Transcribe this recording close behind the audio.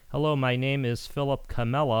Hello, my name is Philip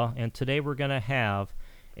Camella, and today we're going to have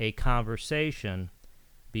a conversation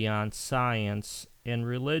beyond science and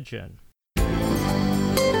religion.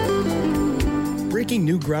 Breaking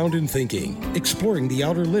new ground in thinking, exploring the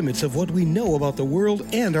outer limits of what we know about the world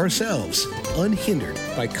and ourselves, unhindered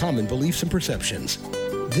by common beliefs and perceptions.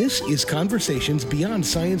 This is Conversations Beyond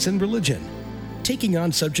Science and Religion, taking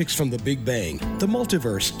on subjects from the Big Bang, the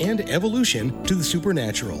multiverse, and evolution to the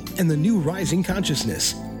supernatural and the new rising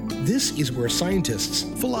consciousness. This is where scientists,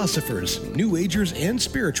 philosophers, New Agers, and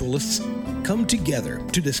spiritualists come together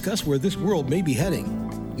to discuss where this world may be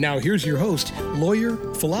heading. Now here's your host, lawyer,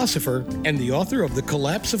 philosopher, and the author of The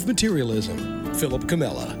Collapse of Materialism, Philip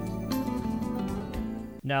Camella.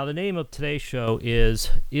 Now, the name of today's show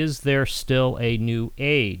is There Still a New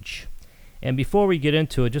Age? And before we get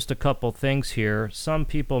into it, just a couple things here. Some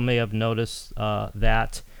people may have noticed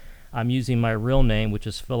that I'm using my real name, which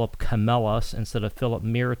is Philip Camella, instead of Philip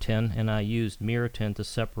Meriton, and I used Meriton to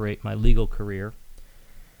separate my legal career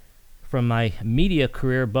from my media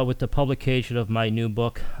career, but with the publication of my new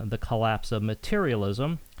book, The Collapse of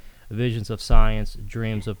Materialism, Visions of Science,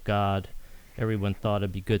 Dreams of God, everyone thought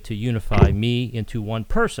it'd be good to unify me into one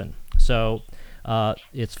person. So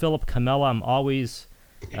it's Philip Camella. I'm always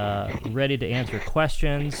ready to answer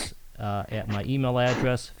questions at my email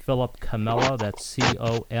address, Philip Camella, that's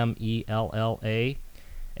COMELLA,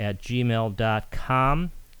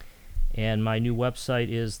 @gmail.com. And my new website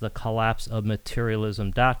is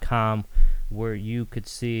thecollapseofmaterialism.com, where you could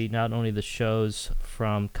see not only the shows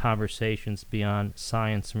from Conversations Beyond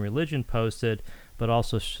Science and Religion posted, but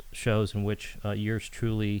also shows in which yours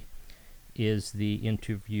truly is the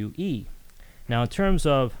interviewee. Now, in terms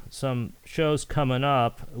of some shows coming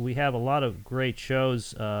up, we have a lot of great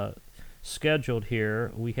shows scheduled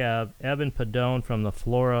here. We have Evan Padone from the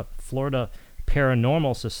Florida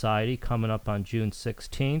Paranormal Society coming up on June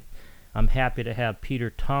 16th. I'm happy to have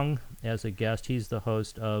Peter Tung as a guest. He's the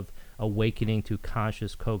host of Awakening to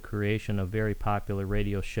Conscious Co-Creation, a very popular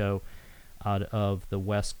radio show out of the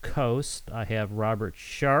West Coast. I have Robert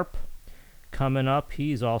Sharp coming up.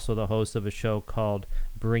 He's also the host of a show called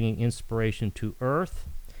Bringing Inspiration to Earth.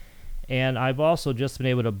 And I've also just been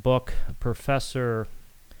able to book Professor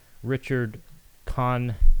Richard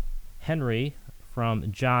Conn Henry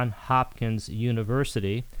from Johns Hopkins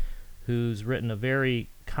University, who's written a very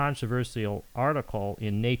controversial article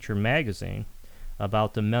in Nature magazine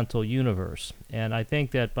about the mental universe. And I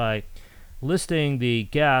think that by listing the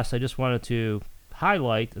guests, I just wanted to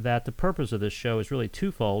highlight that the purpose of this show is really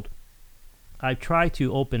twofold. I've tried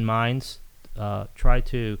to open minds, try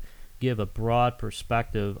to give a broad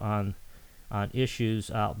perspective on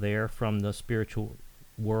issues out there, from the spiritual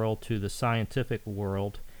world to the scientific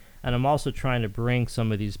world. And I'm also trying to bring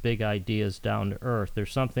some of these big ideas down to earth.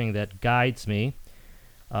 There's something that guides me,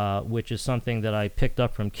 which is something that I picked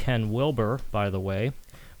up from Ken Wilber, by the way,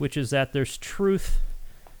 which is that there's truth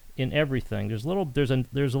in everything. There's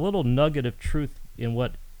a little nugget of truth in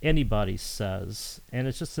what anybody says, and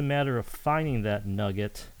it's just a matter of finding that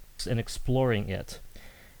nugget and exploring it.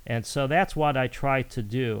 And so that's what I try to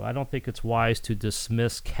do. I don't think it's wise to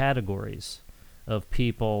dismiss categories of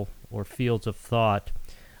people or fields of thought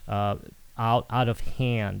out of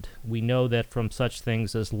hand. We know that from such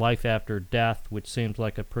things as life after death, which seems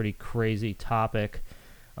like a pretty crazy topic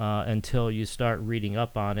until you start reading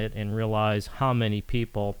up on it and realize how many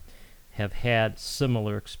people have had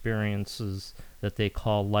similar experiences that they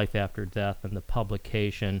call life after death, and the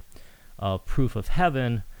publication of Proof of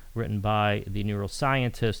Heaven, written by the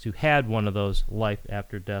neuroscientist who had one of those life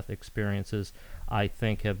after death experiences, I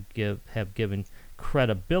think have given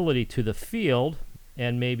credibility to the field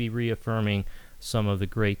and maybe reaffirming some of the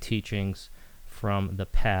great teachings from the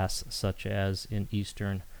past, such as in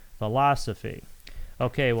Eastern philosophy.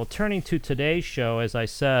 Okay, well, turning to today's show, as I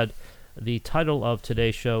said, the title of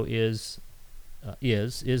today's show is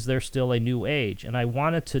There Still a New Age? And I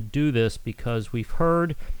wanted to do this because we've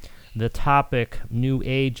heard the topic New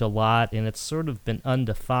Age a lot, and it's sort of been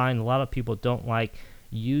undefined. A lot of people don't like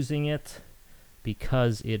using it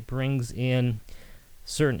because it brings in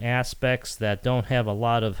certain aspects that don't have a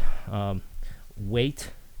lot of weight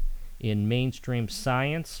in mainstream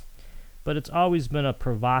science. But it's always been a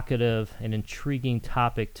provocative and intriguing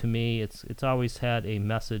topic to me. It's always had a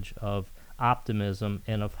message of optimism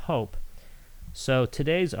and of hope. So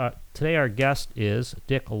today our guest is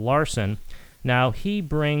Dick Larson. Now, he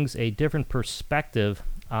brings a different perspective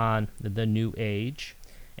on the New Age,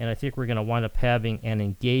 and I think we're going to wind up having an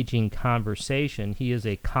engaging conversation. He is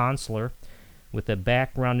a counselor with a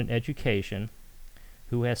background in education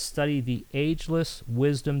who has studied the ageless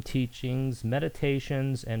wisdom teachings,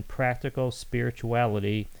 meditations, and practical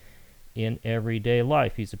spirituality in everyday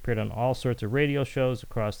life. He's appeared on all sorts of radio shows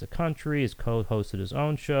across the country. He's co-hosted his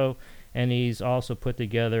own show, and he's also put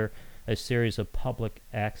together a series of public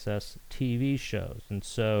access TV shows. And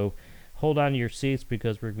so hold on to your seats,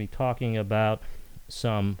 because we're going to be talking about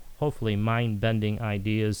some hopefully mind-bending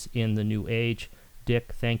ideas in the new age.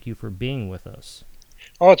 Dick, thank you for being with us.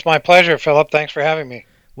 Oh, it's my pleasure, Philip. Thanks for having me.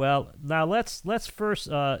 Well, now let's first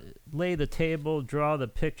lay the table, draw the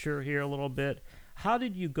picture here a little bit. How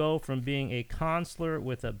did you go from being a counselor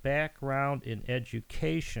with a background in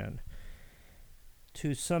education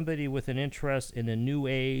to somebody with an interest in the New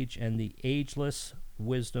Age and the ageless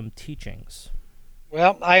wisdom teachings?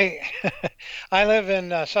 Well, I I live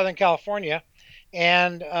in Southern California,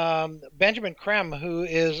 and Benjamin Creme, who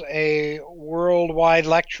is a worldwide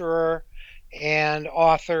lecturer and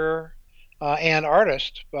author and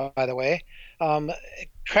artist, by the way, um,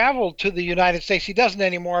 traveled to the United States. He doesn't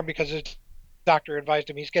anymore because his doctor advised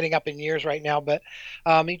him. He's getting up in years right now, but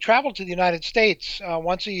he traveled to the United States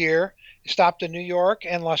once a year. He stopped in New York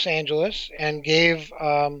and Los Angeles and gave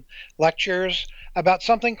lectures about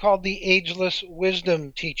something called the Ageless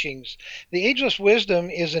Wisdom Teachings. The Ageless Wisdom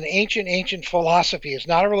is an ancient philosophy. It's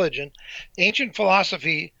not a religion. Ancient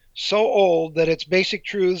philosophy so old that its basic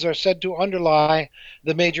truths are said to underlie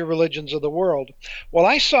the major religions of the world. Well,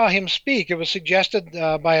 I saw him speak. It was suggested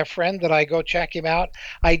by a friend that I go check him out.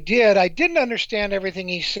 I did. I didn't understand everything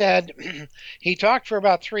he said. He talked for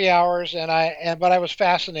about 3 hours, but I was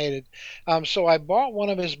fascinated. So I bought one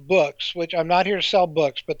of his books, which I'm not here to sell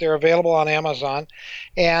books, but they're available on Amazon.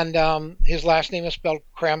 And his last name is spelled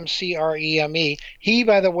Creme, Creme. He,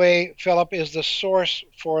 by the way, Philip, is the source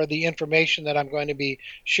for the information that I'm going to be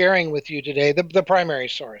sharing with you today, the primary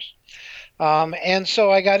source. And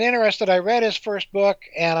so I got interested. I read his first book,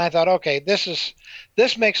 and I thought, okay,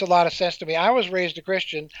 this makes a lot of sense to me. I was raised a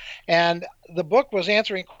Christian, and the book was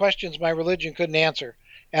answering questions my religion couldn't answer.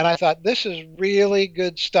 And I thought, this is really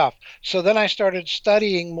good stuff. So then I started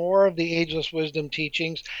studying more of the Ageless Wisdom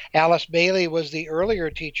teachings. Alice Bailey was the earlier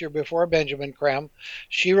teacher before Benjamin Creme.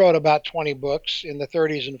 She wrote about 20 books in the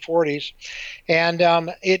 30s and 40s. And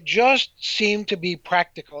it just seemed to be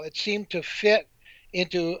practical. It seemed to fit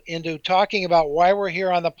into talking about why we're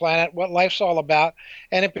here on the planet, what life's all about,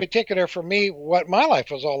 and in particular for me, what my life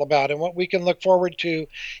was all about and what we can look forward to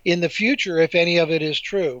in the future if any of it is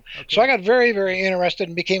true. Okay. So I got very, very interested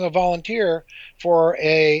and became a volunteer for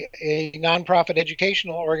a nonprofit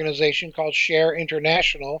educational organization called Share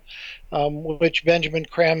International, which Benjamin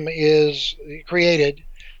Creme is created,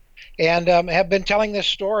 and have been telling this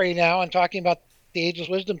story now and talking about the Ageless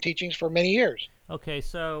Wisdom teachings for many years. Okay,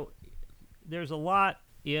 so there's a lot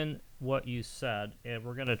in what you said, and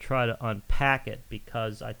we're going to try to unpack it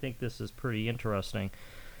because I think this is pretty interesting.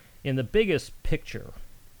 In the biggest picture,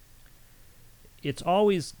 it's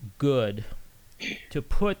always good to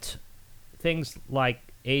put things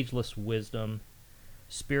like ageless wisdom,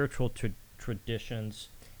 spiritual traditions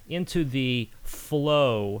into the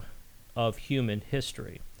flow of human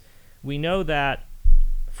history. We know that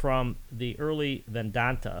from the early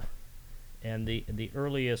Vedanta and the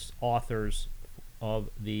earliest authors of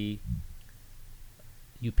the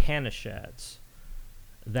Upanishads,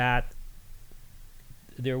 that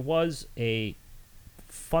there was a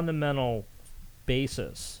fundamental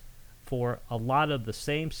basis for a lot of the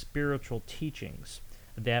same spiritual teachings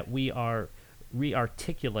that we are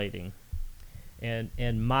re-articulating and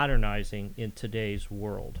modernizing in today's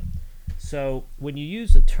world. So when you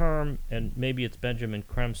use the term, and maybe it's Benjamin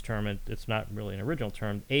Creme's term, and it's not really an original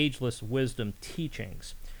term, ageless wisdom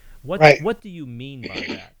teachings, what do you mean by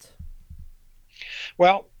that?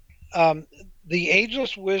 Well, the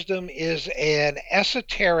ageless wisdom is an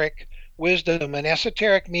esoteric wisdom, and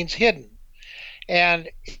esoteric means hidden. And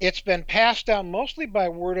it's been passed down mostly by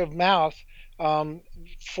word of mouth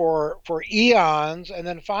for eons, and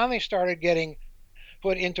then finally started getting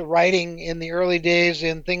put into writing in the early days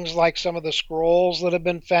in things like some of the scrolls that have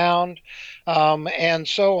been found, and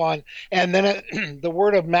so on. And then the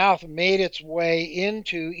word of mouth made its way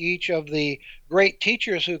into each of the great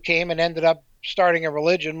teachers who came and ended up starting a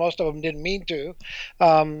religion. Most of them didn't mean to,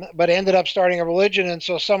 but ended up starting a religion. And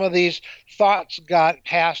so some of these thoughts got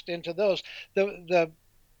passed into those. The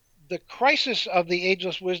crisis of the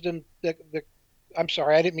ageless wisdom, I'm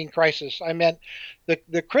sorry, I didn't mean crisis. I meant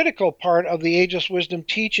the critical part of the ageless wisdom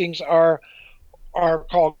teachings are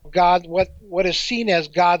called God, what is seen as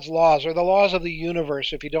God's laws, or the laws of the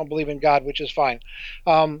universe, if you don't believe in God, which is fine.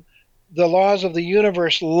 The laws of the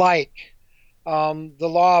universe, like the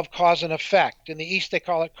law of cause and effect. In the East, they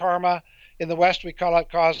call it karma. In the West, we call it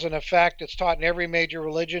cause and effect. It's taught in every major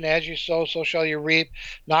religion. As you sow, so shall you reap.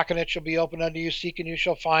 Knocking, it shall be opened unto you. Seeking, you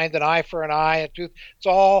shall find. An eye for an eye, a tooth. It's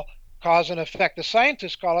all cause and effect. The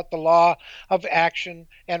scientists call it the law of action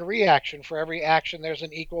and reaction. For every action, there's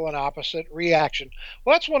an equal and opposite reaction.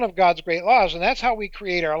 Well, that's one of God's great laws, and that's how we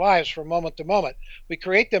create our lives from moment to moment. We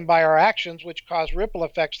create them by our actions, which cause ripple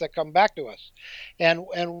effects that come back to us.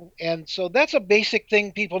 And so that's a basic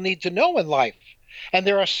thing people need to know in life. And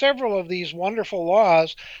there are several of these wonderful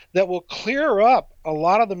laws that will clear up a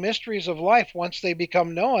lot of the mysteries of life once they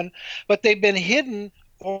become known, but they've been hidden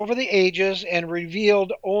over the ages and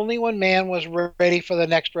revealed only when man was ready for the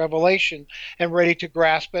next revelation and ready to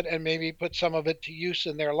grasp it and maybe put some of it to use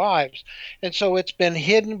in their lives. And so it's been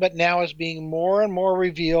hidden, but now is being more and more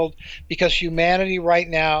revealed because humanity right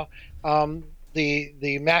now,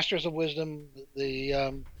 the masters of wisdom,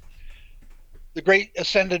 the great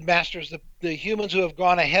ascended masters, the humans who have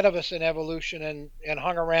gone ahead of us in evolution and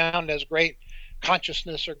hung around as great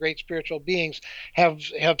consciousness or great spiritual beings have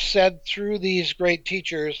said through these great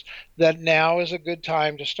teachers that now is a good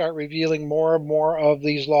time to start revealing more and more of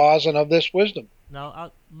these laws and of this wisdom.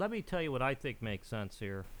 Now, let me tell you what I think makes sense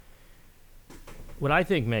here. What I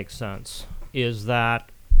think makes sense is that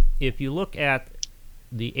if you look at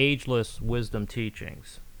the ageless wisdom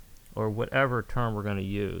teachings, or whatever term we're going to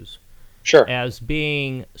use, sure, as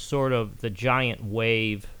being sort of the giant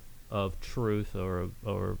wave of truth or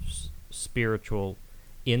spiritual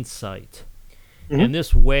insight, and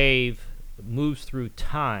this wave moves through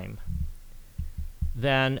time,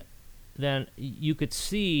 then you could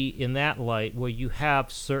see in that light where you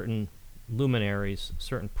have certain luminaries,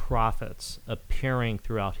 certain prophets appearing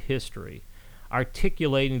throughout history,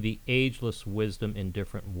 articulating the ageless wisdom in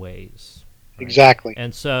different ways. Right? Exactly.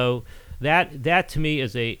 And so that to me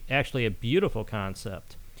is actually a beautiful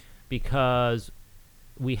concept, because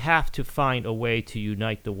we have to find a way to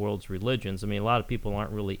unite the world's religions. I mean, a lot of people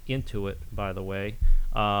aren't really into it, by the way,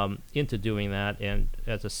 into doing that. And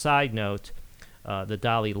as a side note, the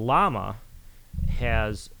Dalai Lama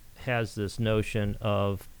has this notion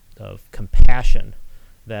of compassion,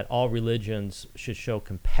 that all religions should show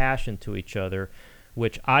compassion to each other,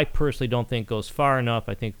 which I personally don't think goes far enough.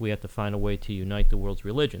 I think we have to find a way to unite the world's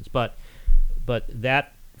religions. But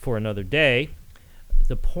that for another day.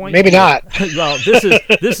 The point maybe not. Well,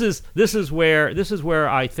 this is where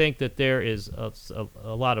I think that there is a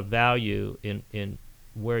lot of value in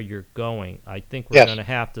where you're going. I think we're going to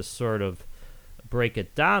have to sort of break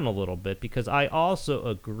it down a little bit, because I also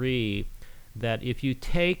agree that if you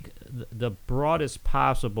take the broadest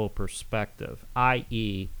possible perspective,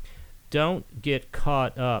 i.e., don't get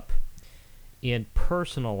caught up in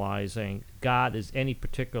personalizing God as any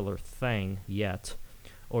particular thing yet,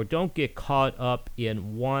 or don't get caught up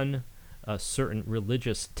in one certain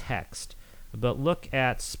religious text, but look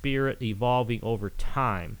at spirit evolving over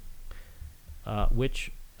time,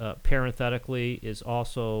 which parenthetically is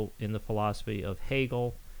also in the philosophy of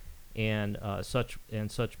Hegel and such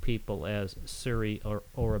people as Siri or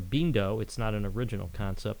Aurobindo. It's not an original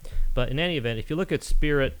concept, but in any event, if you look at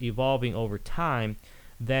spirit evolving over time,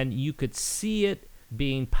 then you could see it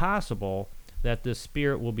being possible that the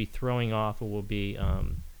spirit will be throwing off, or will be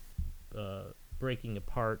breaking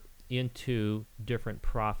apart into different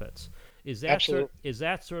prophets. Is that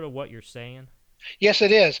sort of what you're saying? Yes,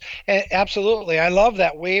 it is. Absolutely. I love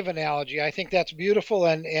that wave analogy. I think that's beautiful,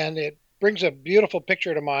 and it brings a beautiful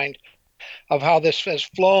picture to mind of how this has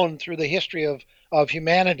flown through the history of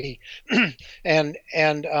humanity and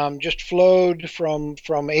just flowed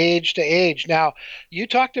from age to age. Now, you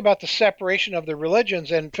talked about the separation of the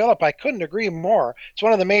religions, and Philip, I couldn't agree more. It's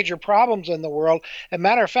one of the major problems in the world. As a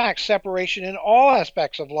matter of fact, separation in all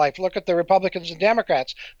aspects of life. Look at the Republicans and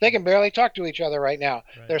Democrats. They can barely talk to each other right now.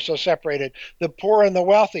 Right. They're so separated. The poor and the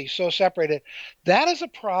wealthy, so separated. That is a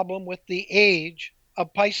problem with the age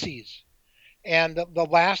of Pisces, and the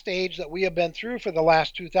last age that we have been through for the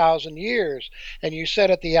last 2,000 years. And you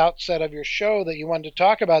said at the outset of your show that you wanted to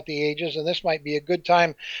talk about the ages, and this might be a good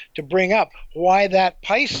time to bring up why that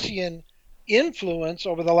Piscean influence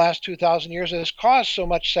over the last 2,000 years has caused so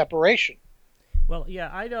much separation. Well,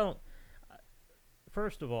 yeah,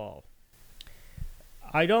 first of all,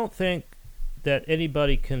 I don't think that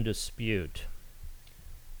anybody can dispute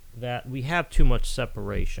that we have too much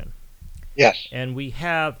separation. Yes. And we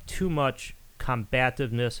have too much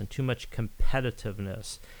combativeness and too much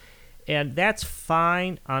competitiveness. And that's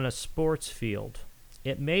fine on a sports field.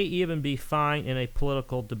 It may even be fine in a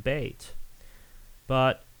political debate.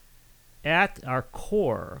 But at our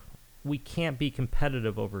core, we can't be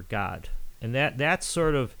competitive over God. And that's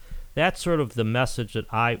sort of the message that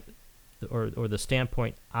or the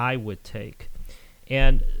standpoint I would take.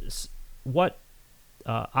 And what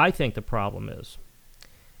I think the problem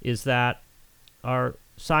is that our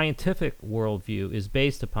scientific worldview is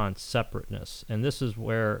based upon separateness, and this is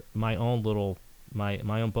where my own book,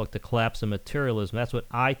 The Collapse of Materialism, that's what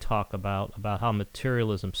I talk about how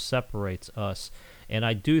materialism separates us. And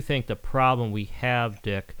I do think the problem we have,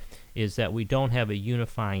 Dick, is that we don't have a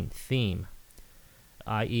unifying theme,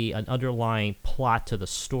 i.e. an underlying plot to the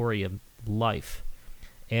story of life.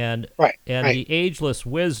 And the ageless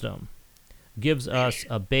wisdom gives us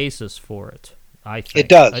a basis for it, I think. It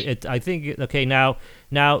does. I think, okay, now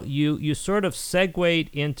you sort of segued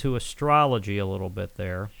into astrology a little bit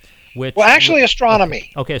there.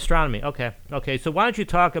 Astronomy. Okay, astronomy. Okay. So why don't you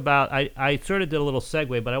talk about, I sort of did a little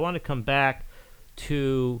segue, but I want to come back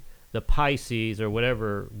to the Pisces or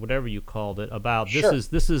whatever you called it, about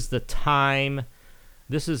this is the time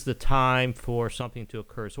for something to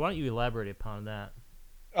occur. So why don't you elaborate upon that?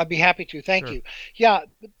 I'd be happy to. Thank you. Yeah,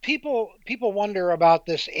 people wonder about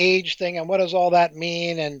this age thing and what does all that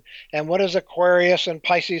mean, and what is Aquarius and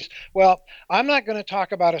Pisces. Well, I'm not going to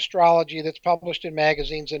talk about astrology that's published in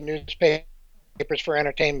magazines and newspapers for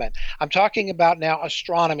entertainment. I'm talking about now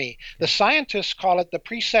astronomy. The scientists call it the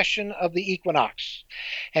precession of the equinox.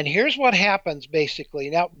 And here's what happens basically.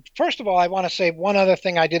 Now, first of all, I want to say one other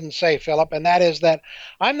thing I didn't say, Philip, and that is that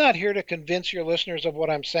I'm not here to convince your listeners of what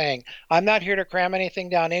I'm saying. I'm not here to cram anything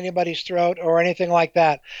down anybody's throat or anything like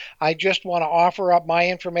that. I just want to offer up my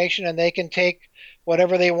information, and they can take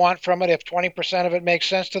whatever they want from it. If 20% of it makes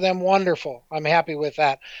sense to them, wonderful. I'm happy with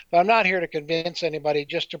that. But I'm not here to convince anybody,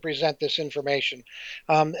 just to present this information.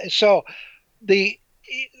 So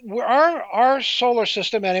our solar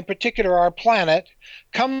system, and in particular our planet,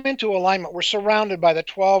 come into alignment. We're surrounded by the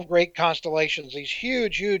 12 great constellations, these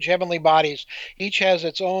huge, huge heavenly bodies. Each has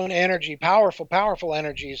its own energy, powerful, powerful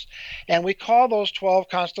energies. And we call those 12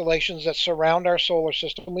 constellations that surround our solar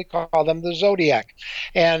system, we call them the zodiac.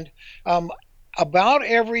 And about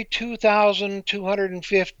every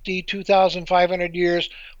 2,250, 2,500 years,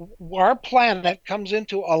 our planet comes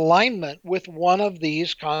into alignment with one of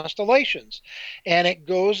these constellations, and it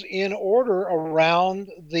goes in order around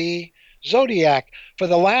the zodiac. For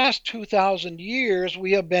the last 2,000 years,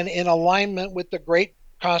 we have been in alignment with the great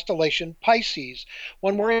constellation Pisces.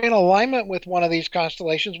 When we're in alignment with one of these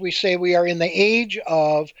constellations, we say we are in the age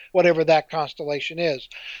of whatever that constellation is.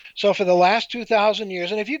 So for the last 2,000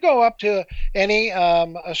 years, and if you go up to any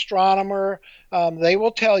astronomer, they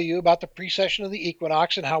will tell you about the precession of the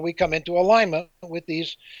equinox and how we come into alignment with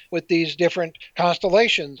these different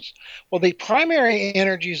constellations. Well, the primary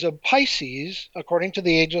energies of Pisces, according to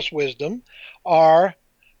the ageless wisdom, are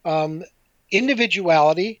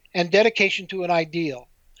individuality and dedication to an ideal.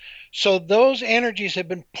 So those energies have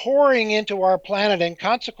been pouring into our planet, and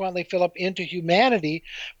consequently, Philip, into humanity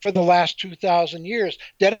for the last 2,000 years.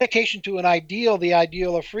 Dedication to an ideal, the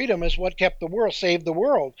ideal of freedom, is what kept the world, saved the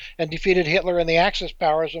world, and defeated Hitler and the Axis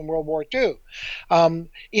powers in World War II.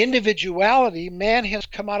 Individuality, man has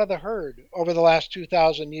come out of the herd over the last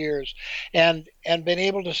 2,000 years and been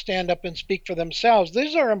able to stand up and speak for themselves.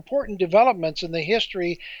 These are important developments in the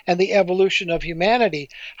history and the evolution of humanity.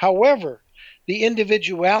 However, the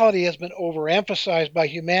individuality has been overemphasized by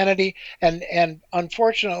humanity, and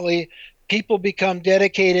unfortunately, people become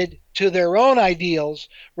dedicated to their own ideals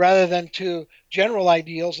rather than to general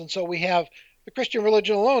ideals. And so we have the Christian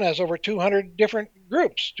religion alone has over 200 different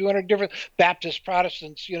groups, 200 different Baptists,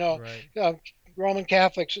 Protestants, Roman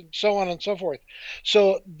Catholics, and so on and so forth.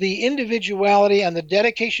 So the individuality and the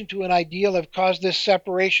dedication to an ideal have caused this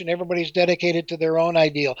separation. Everybody's dedicated to their own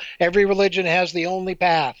ideal. Every religion has the only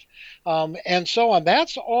path, and so on.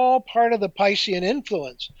 That's all part of the Piscean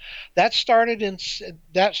influence. That started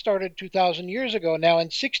 2,000 years ago. Now in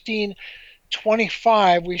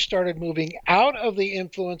 1625, we started moving out of the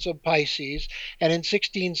influence of Pisces, and in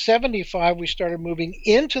 1675, we started moving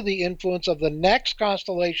into the influence of the next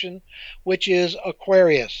constellation, which is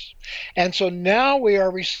Aquarius. And so now we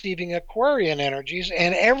are receiving Aquarian energies,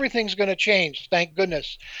 and everything's going to change, thank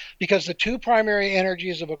goodness, because the two primary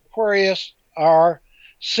energies of Aquarius are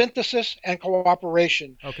synthesis and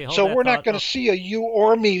cooperation. So we're not going to see a you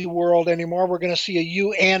or me world anymore. We're going to see a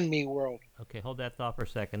you and me world. Okay, hold that thought for a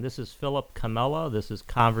second. This is Philip Camello. This is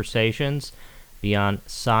Conversations Beyond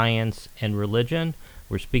Science and Religion.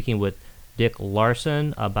 We're speaking with Dick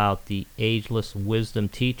Larson about the ageless wisdom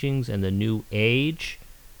teachings and the new age,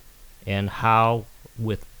 and how,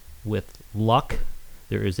 with luck,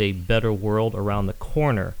 there is a better world around the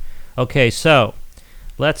corner. Okay, so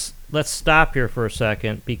let's stop here for a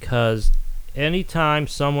second, because anytime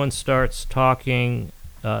someone starts talking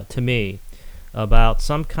to me about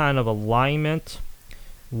some kind of alignment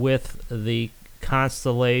with the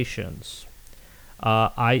constellations,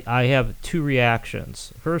 I have two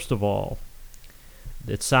reactions. First of all,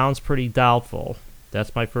 it sounds pretty doubtful.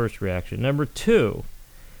 That's my first reaction. Number two,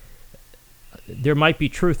 there might be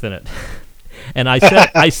truth in it. And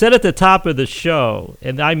I said at the top of the show,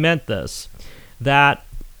 and I meant this, that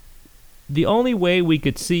the only way we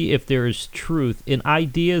could see if there is truth in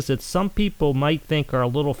ideas that some people might think are a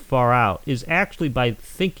little far out is actually by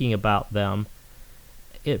thinking about them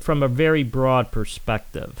from a very broad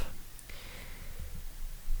perspective.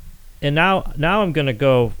 And now I'm going to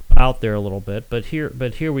go out there a little bit, but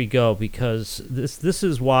here we go, because this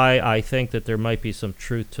is why I think that there might be some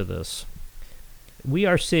truth to this. We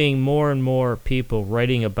are seeing more and more people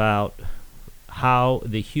writing about how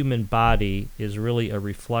the human body is really a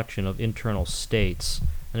reflection of internal states,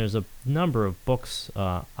 and there's a number of books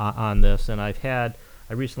on this. And I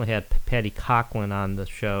recently had Patty Conklin on the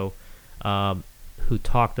show, who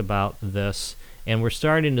talked about this, and we're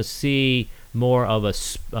starting to see more of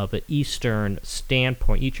an Eastern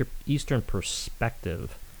standpoint, Eastern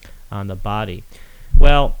perspective on the body.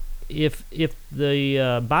 Well, if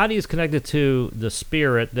the body is connected to the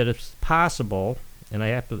spirit, that it's possible, and I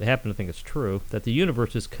happen to think it's true, that the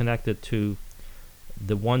universe is connected to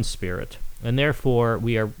the one spirit, and therefore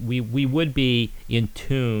we would be in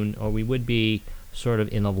tune, or we would be sort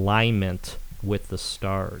of in alignment with the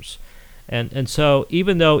stars. And so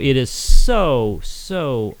even though it is so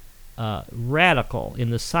radical in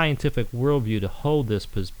the scientific worldview to hold this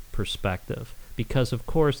perspective, because of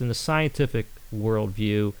course in the scientific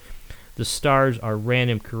worldview, the stars are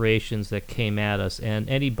random creations that came at us, and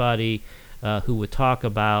anybody who would talk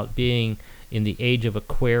about being in the age of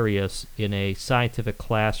Aquarius in a scientific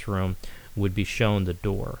classroom would be shown the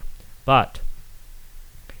door. But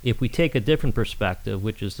if we take a different perspective,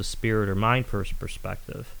 which is the spirit or mind first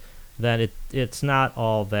perspective, then it's not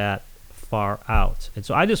all that far out. And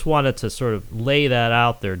so I just wanted to sort of lay that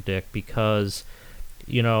out there, Dick, because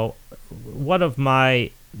one of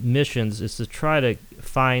my missions is to try to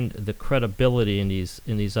find the credibility in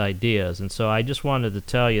these ideas. And so I just wanted to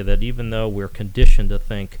tell you that even though we're conditioned to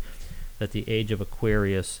think that the age of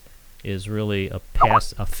Aquarius is really a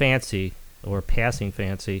fancy or a passing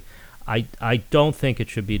fancy, I don't think it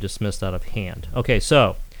should be dismissed out of hand. Okay,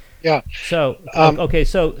 so yeah. So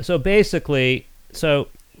basically,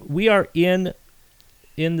 we are in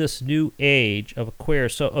this new age of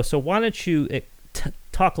Aquarius. So why don't you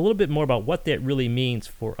talk a little bit more about what that really means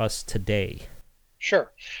for us today?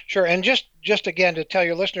 Sure. And just again to tell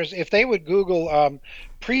your listeners, if they would Google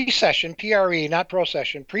precession, PRE, not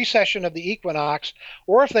procession, precession of the equinox,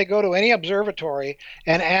 or if they go to any observatory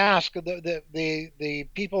and ask the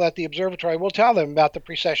people at the observatory, will tell them about the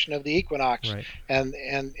precession of the equinox, right.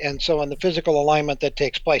 and so on, the physical alignment that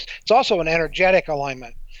takes place. It's also an energetic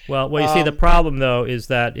alignment. Well, you see, the problem though is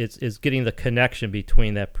that it's getting the connection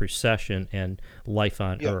between that precession and life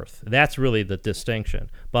on Earth. That's really the distinction.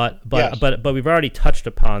 But we've already touched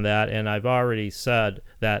upon that, and I've already said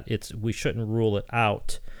that we shouldn't rule it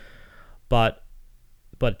out. But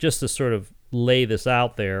just to sort of lay this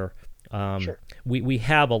out there, sure. we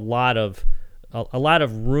have a lot of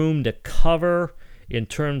room to cover in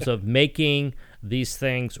terms of making these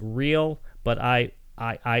things real. But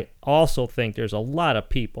I also think there's a lot of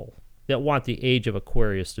people that want the age of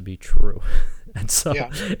Aquarius to be true, and so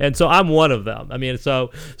I'm one of them. I mean,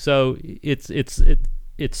 so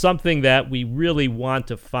it's something that we really want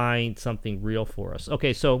to find something real for us.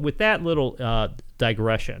 Okay, so with that little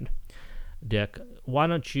digression, Dick, why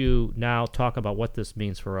don't you now talk about what this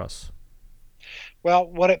means for us? Well,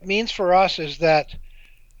 what it means for us is that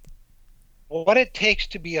what it takes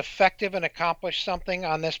to be effective and accomplish something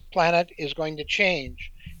on this planet is going to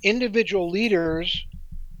change. Individual leaders,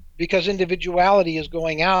 because individuality is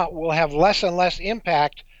going out, will have less and less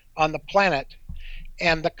impact on the planet.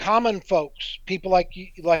 And the common folks, people like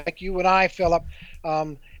you and I, Philip,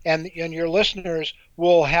 and your listeners,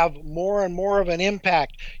 will have more and more of an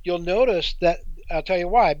impact. You'll notice that, I'll tell you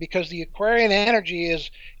why, because the Aquarian energy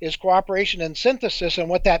is cooperation and synthesis, and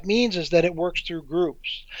what that means is that it works through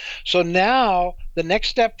groups. So now the next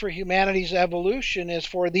step for humanity's evolution is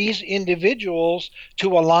for these individuals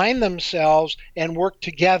to align themselves and work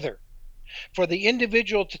together. For the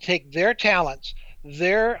individual to take their talents,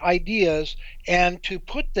 their ideas, and to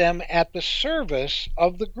put them at the service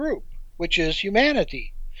of the group, which is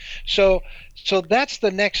humanity. So so that's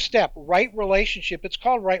the next step. Right relationship. It's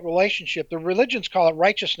called right relationship. The religions call it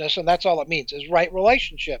righteousness, and that's all it means is right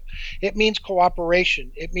relationship. It means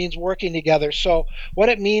cooperation. It means working together. So what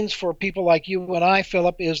it means for people like you and I,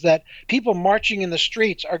 Philip, is that people marching in the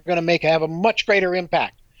streets are going to have a much greater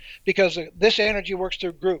impact because this energy works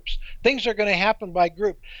through groups. Things are going to happen by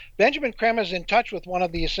group. Benjamin Krem is in touch with one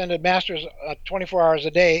of the ascended masters 24 hours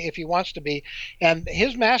a day if he wants to be. And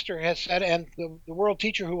his master has said, and the world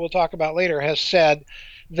teacher who we'll talk about later has said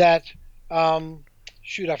that,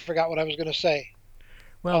 shoot, I forgot what I was going to say.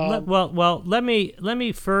 Well, let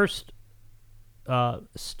me first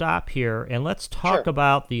stop here and let's talk Sure.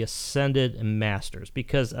 about the ascended masters,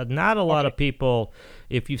 because not a lot of people,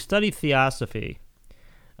 if you've studied theosophy,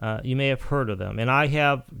 you may have heard of them, and I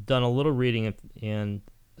have done a little reading in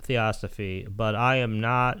theosophy, but I am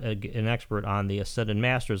not an expert on the ascended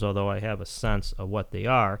masters, although I have a sense of what they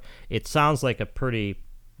are. It sounds like a pretty,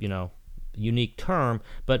 unique term,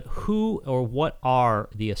 but who or what are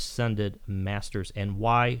the ascended masters, and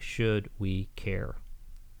why should we care?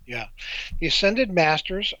 Yeah. The ascended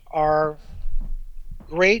masters are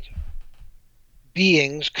great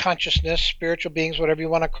beings, consciousness, spiritual beings, whatever you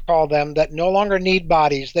want to call them, that no longer need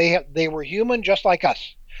bodies. They were human just like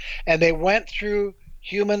us, and they went through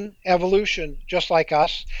human evolution just like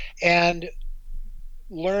us, and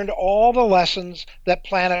learned all the lessons that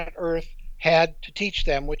planet Earth had to teach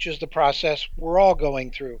them, which is the process we're all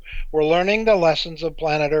going through. We're learning the lessons of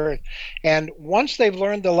planet Earth, and once they've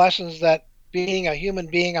learned the lessons that being a human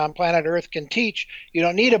being on planet Earth can teach, you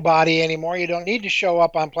don't need a body anymore. You don't need to show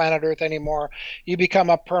up on planet Earth anymore. You become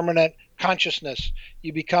a permanent consciousness.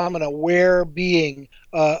 You become an aware being,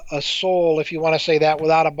 a soul, if you want to say that,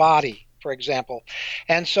 without a body, for example.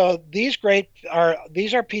 And so these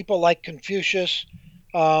are people like Confucius,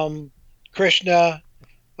 Krishna,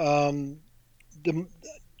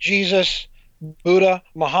 Jesus, Buddha,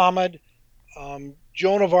 Muhammad,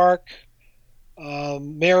 Joan of Arc,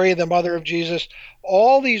 Mary, the mother of Jesus,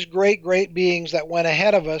 all these great, great beings that went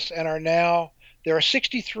ahead of us and are now, there are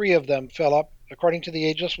 63 of them, Philip, according to the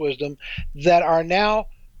Ageless Wisdom, that are now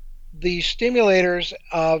the stimulators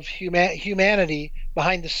of humanity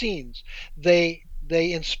behind the scenes. They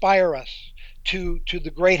inspire us to the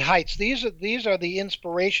great heights. These are the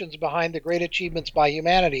inspirations behind the great achievements by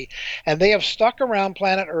humanity, and they have stuck around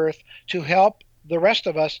planet Earth to help the rest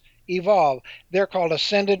of us evolve. They're called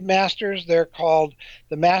ascended masters. They're called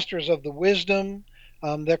the masters of the wisdom.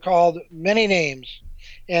 They're called many names.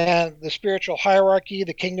 And the spiritual hierarchy,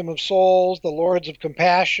 the kingdom of souls, the lords of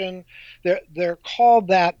compassion, they're called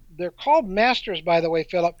that. They're called masters, by the way,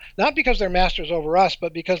 Philip, not because they're masters over us,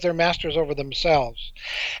 but because they're masters over themselves.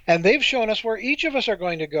 And they've shown us where each of us are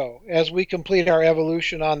going to go as we complete our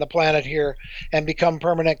evolution on the planet here and become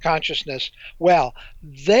permanent consciousness. Well,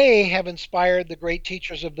 they have inspired the great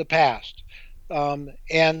teachers of the past.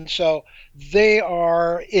 And so they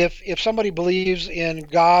are, if somebody believes in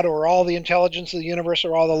God or all the intelligence of the universe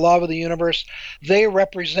or all the love of the universe, they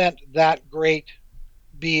represent that great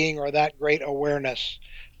being or that great awareness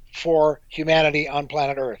for humanity on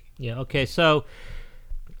planet Earth. Yeah, okay, so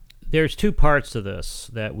there's two parts to this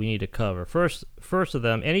that we need to cover. First of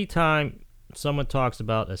them, anytime someone talks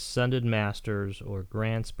about ascended masters or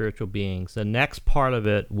grand spiritual beings, the next part of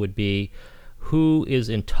it would be who is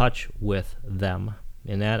in touch with them.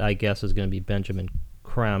 And that, I guess, is going to be Benjamin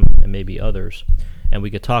Krem and maybe others, and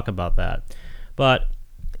we could talk about that. But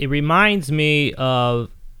it reminds me of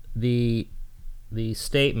the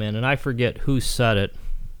statement, and I forget who said it,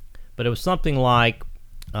 but it was something like,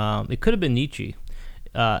 it could have been Nietzsche.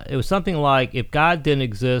 It was something like, if God didn't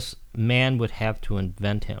exist, man would have to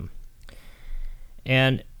invent him.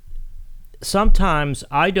 And sometimes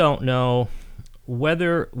I don't know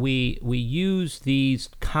whether we use these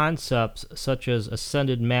concepts such as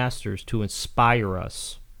ascended masters to inspire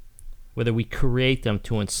us, whether we create them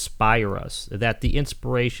to inspire us, that the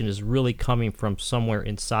inspiration is really coming from somewhere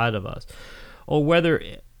inside of us, or whether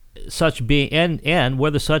such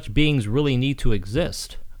whether such beings really need to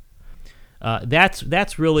exist.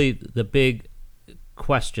 That's really the big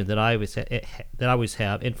question that I always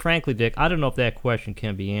have. And frankly, Dick, I don't know if that question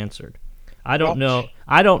can be answered. I don't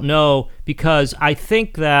know, because I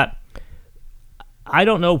think that I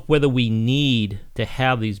don't know whether we need to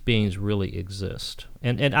have these beings really exist.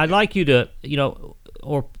 And I'd like you to,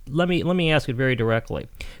 or let me ask it very directly.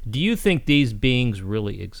 Do you think these beings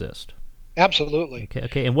really exist? Absolutely.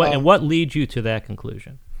 Okay. And what leads you to that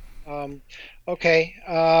conclusion? Okay.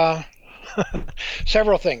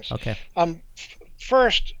 Several things. Okay.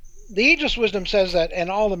 First, the ageless wisdom says that, and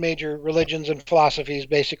all the major religions and philosophies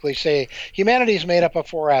basically say humanity is made up of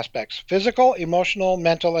four aspects: physical, emotional,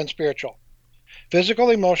 mental, and spiritual. Physical,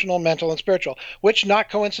 emotional, mental, and spiritual, which not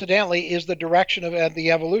coincidentally is the direction of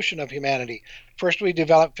the evolution of humanity. First we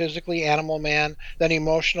developed physically, animal man, then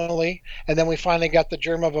emotionally, and then we finally got the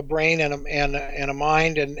germ of a brain and a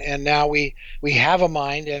mind, and now we have a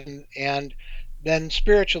mind, and then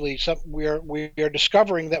spiritually, we are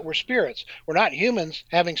discovering that we're spirits. We're not humans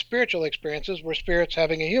having spiritual experiences. We're spirits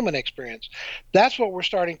having a human experience. That's what we're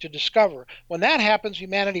starting to discover. When that happens,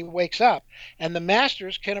 humanity wakes up, and the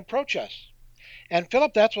masters can approach us. And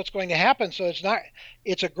Philip, that's what's going to happen. So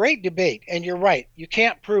it's a great debate, and you're right. You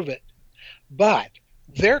can't prove it, but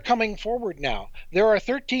they're coming forward now. There are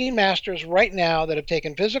 13 masters right now that have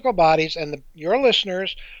taken physical bodies, and your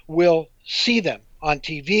listeners will see them on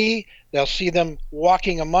TV. They'll see them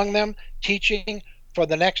walking among them, teaching for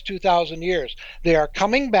the next 2,000 years. They are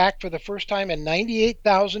coming back for the first time in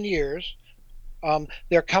 98,000 years.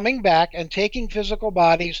 They're coming back and taking physical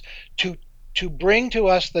bodies to bring to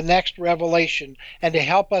us the next revelation and to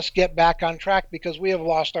help us get back on track, because we have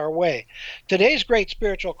lost our way. Today's great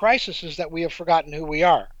spiritual crisis is that we have forgotten who we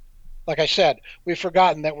are. Like I said, we've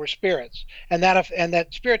forgotten that we're spirits, and that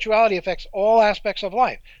spirituality affects all aspects of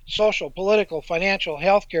life: social, political, financial,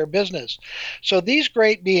 healthcare, business. So these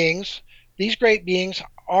great beings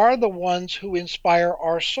are the ones who inspire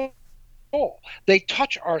our soul. They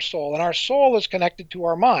touch our soul, and our soul is connected to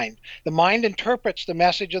our mind. The mind interprets the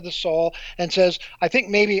message of the soul and says, I think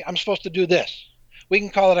maybe I'm supposed to do this. We can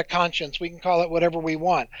call it a conscience. We can call it whatever we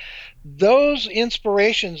want. Those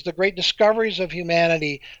inspirations, the great discoveries of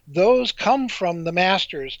humanity, those come from the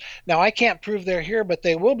masters. Now, I can't prove they're here, but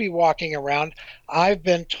they will be walking around. I've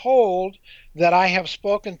been told that I have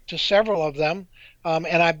spoken to several of them. And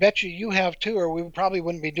I bet you have too, or we probably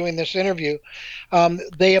wouldn't be doing this interview.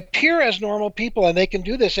 They appear as normal people, and they can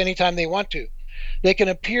do this anytime they want to. They can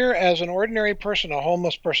appear as an ordinary person, a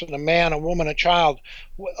homeless person, a man, a woman, a child,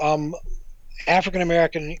 African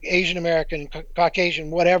American, Asian American,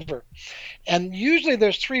 Caucasian, whatever. And usually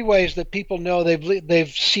there's three ways that people know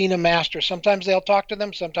they've seen a master. Sometimes they'll talk to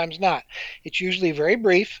them, sometimes not. It's usually very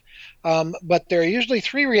brief, but there are usually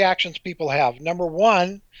three reactions people have. Number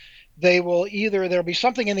one, there'll be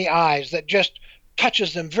something in the eyes that just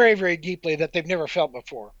touches them very, very deeply that they've never felt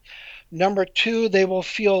before. Number two, they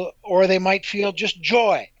might feel just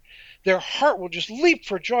joy. Their heart will just leap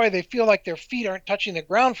for joy. They feel like their feet aren't touching the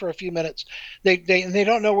ground for a few minutes. They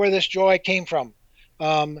don't know where this joy came from.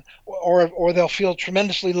 Or they'll feel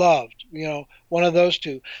tremendously loved, one of those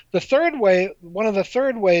two. One of the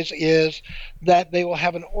third ways is that they will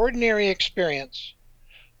have an ordinary experience,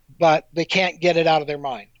 but they can't get it out of their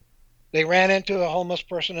mind. They ran into a homeless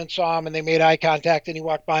person and saw him, and they made eye contact, and he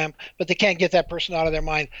walked by him, but they can't get that person out of their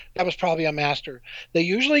mind. That was probably a master. They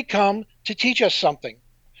usually come to teach us something.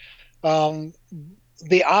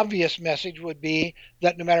 The obvious message would be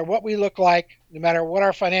that no matter what we look like, no matter what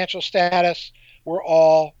our financial status, we're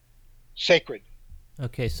all sacred.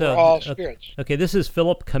 Okay, so we're all spirits. Okay, this is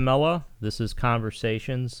Philip Comella. This is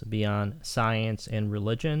Conversations Beyond Science and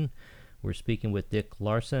Religion. We're speaking with Dick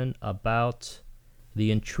Larson about the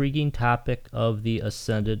intriguing topic of the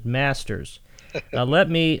Ascended Masters. Now, let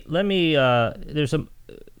me. There's some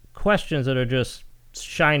questions that are just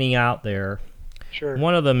shining out there. Sure.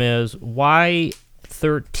 One of them is, why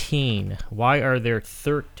 13? Why are there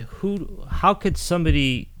 13? How could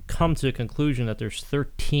somebody come to the conclusion that there's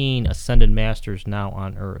 13 Ascended Masters now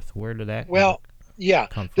on Earth? Where did that come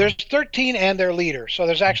from? There's 13 and their leader, so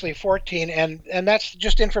there's actually 14, and that's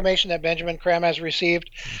just information that Benjamin Creme has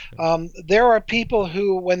received. Okay. There are people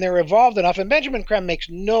who, when they're evolved enough, and Benjamin Creme makes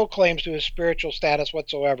no claims to his spiritual status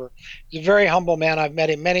whatsoever. He's a very humble man. I've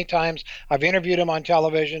met him many times. I've interviewed him on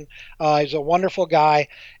television. He's a wonderful guy,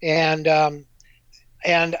 and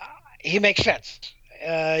he makes sense.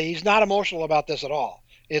 He's not emotional about this at all.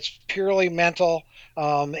 It's purely mental.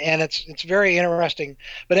 And it's very interesting.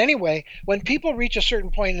 But anyway, when people reach a certain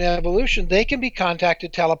point in evolution, they can be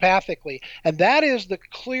contacted telepathically. And that is the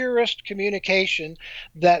clearest communication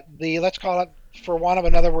that let's call it, for want of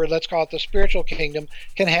another word, let's call it the spiritual kingdom,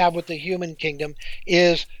 can have with the human kingdom,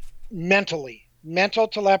 is mentally. Mental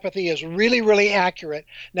telepathy is really, really accurate.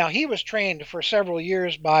 Now, he was trained for several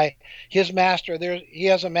years by his master. He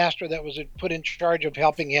has a master that was put in charge of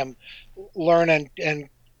helping him learn and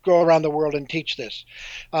go around the world and teach this.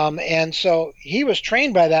 And so he was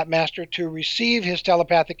trained by that master to receive his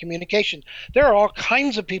telepathic communication. There are all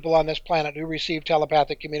kinds of people on this planet who receive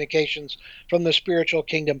telepathic communications from the spiritual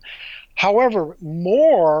kingdom. However,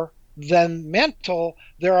 more than mental,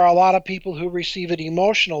 there are a lot of people who receive it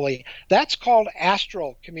emotionally. That's called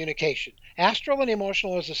astral communication. Astral and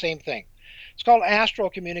emotional is the same thing. It's called astral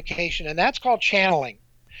communication, and that's called channeling.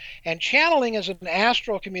 And channeling is an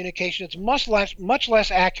astral communication. It's much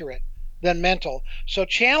less accurate than mental. So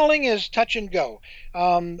channeling is touch and go.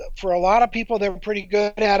 For a lot of people, they're pretty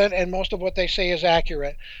good at it, and most of what they say is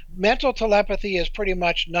accurate. Mental telepathy is pretty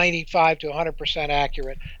much 95 to 100%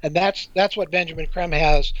 accurate, and that's what Benjamin Creme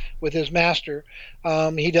has with his master.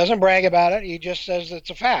 He doesn't brag about it. He just says it's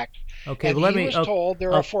a fact. Okay, And well, he was told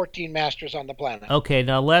there are 14 masters on the planet. Okay,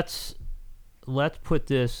 now let's put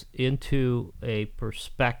this into a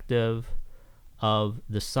perspective of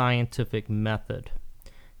the scientific method,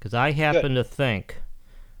 because I happen to think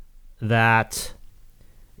that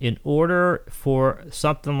in order for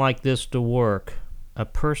something like this to work, a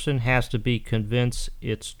person has to be convinced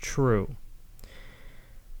it's true.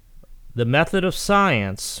 The method of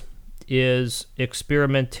science is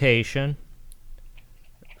experimentation.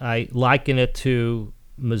 I liken it to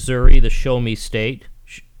Missouri, the show me state.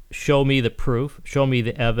 Show me the proof, show me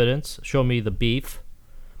the evidence, show me the beef.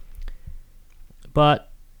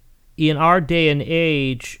 But in our day and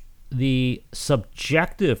age, the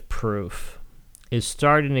subjective proof is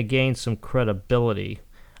starting to gain some credibility,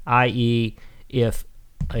 i.e., if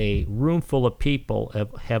a room full of people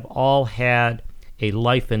have all had a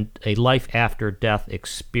life after death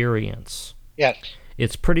experience, yes,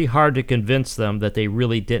 it's pretty hard to convince them that they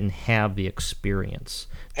really didn't have the experience.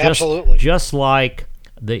 Absolutely. Just like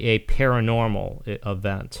a paranormal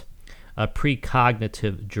event, a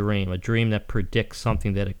precognitive dream, a dream that predicts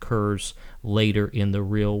something that occurs later in the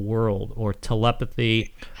real world, or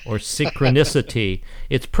telepathy or synchronicity.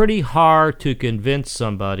 It's pretty hard to convince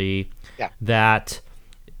somebody that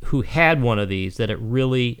who had one of these that it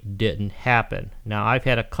really didn't happen. Now, I've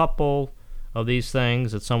had a couple of these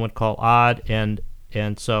things that some would call odd, and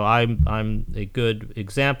so I'm a good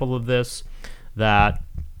example of this, that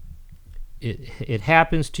it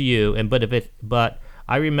happens to you, but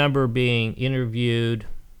I remember being interviewed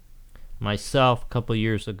myself a couple of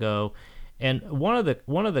years ago, and one of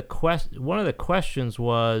the questions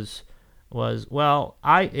was well,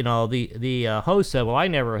 the host said, well, I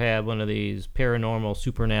never had one of these paranormal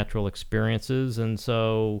supernatural experiences, and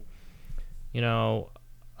so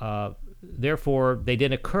therefore they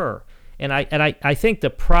didn't occur. And I think the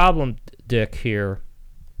problem, Dick, here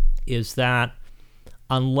is that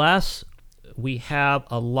unless we have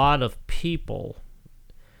a lot of people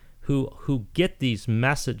who get these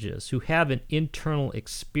messages, who have an internal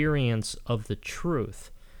experience of the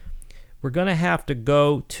truth, we're going to have to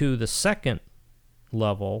go to the second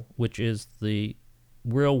level, which is the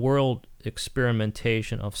real-world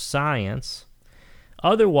experimentation of science.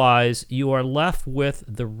 Otherwise, you are left with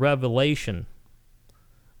the revelation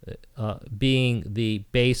being the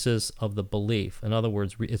basis of the belief. In other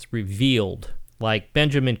words, it's revealed. Like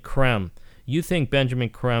Benjamin Creme. You think Benjamin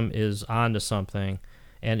Creme is onto something,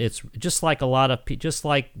 and it's just like a lot of people, just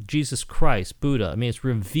like Jesus Christ, Buddha. I mean, it's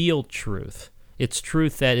revealed truth. It's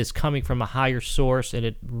truth that is coming from a higher source, and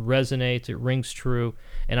it resonates, it rings true.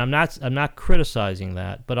 And I'm not criticizing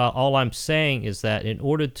that, but all I'm saying is that in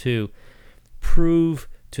order to prove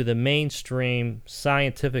to the mainstream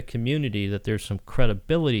scientific community that there's some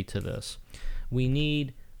credibility to this, we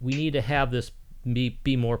need to have this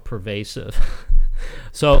be more pervasive.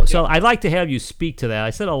 So I'd like to have you speak to that.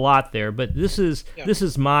 I said a lot there, but this is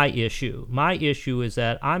my issue. My issue is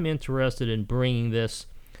that I'm interested in bringing this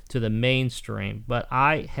to the mainstream, but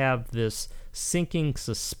I have this sinking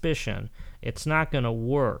suspicion it's not going to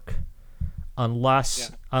work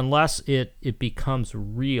unless it becomes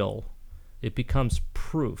real. It becomes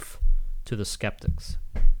proof to the skeptics.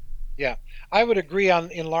 Yeah, I would agree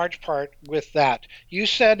in large part with that. You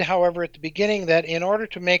said, however, at the beginning that in order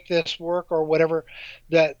to make this work or whatever,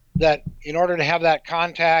 that in order to have that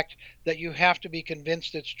contact, that you have to be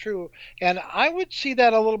convinced it's true. And I would see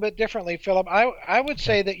that a little bit differently, Philip. I would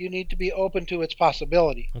say that you need to be open to its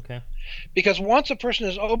possibility. Okay. Because once a person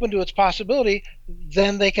is open to its possibility,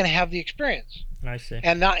 then they can have the experience. I see.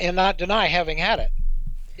 And not deny having had it.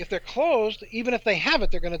 If they're closed, even if they have it,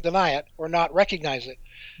 they're going to deny it or not recognize it.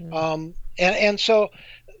 And so,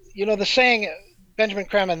 the saying, Benjamin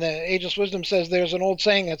Creme in the Ageless Wisdom says, there's an old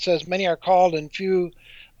saying that says, many are called and few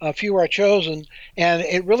are chosen. And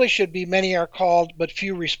it really should be, many are called, but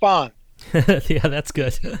few respond. Yeah, that's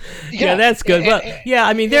good. Yeah, that's good. Well, yeah,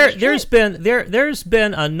 I mean, there's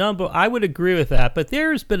been a number. I would agree with that, but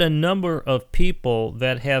there's been a number of people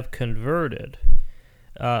that have converted.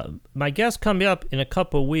 My guest coming up in a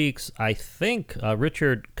couple of weeks, I think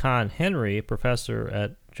Richard Kahn Henry, professor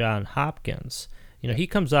at Johns Hopkins, He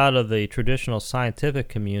comes out of the traditional scientific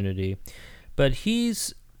community, but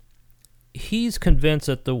he's convinced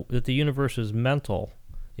that the universe is mental,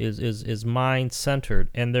 is mind centered.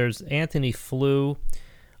 And there's Anthony Flew.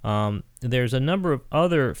 There's a number of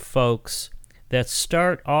other folks that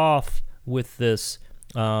start off with this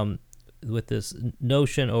notion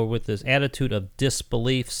or with this attitude of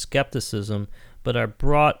disbelief, skepticism, but are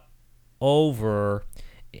brought over,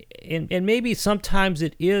 and maybe sometimes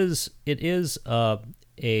it is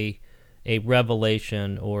a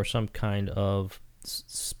revelation or some kind of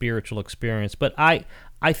spiritual experience. But I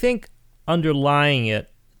think underlying it,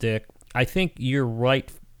 Dick, I think you're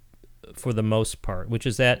right for the most part, which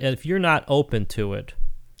is that if you're not open to it,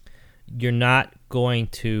 you're not going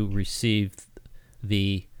to receive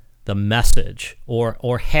the message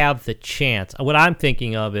or have the chance. What I'm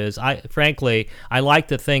thinking of is, I like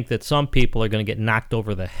to think that some people are going to get knocked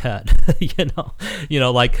over the head,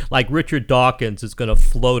 like Richard Dawkins is going to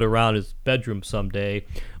float around his bedroom someday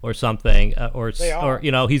or something, or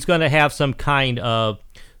he's going to have some kind of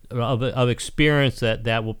experience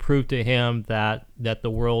that will prove to him that the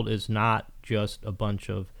world is not just a bunch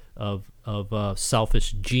of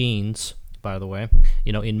selfish genes, by the way,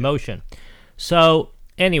 in motion. So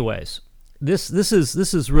anyways, this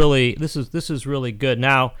is really good.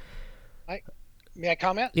 Now, may I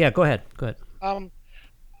comment? Yeah, go ahead.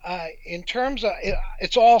 In terms of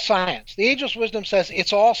it's all science. The Ageless Wisdom says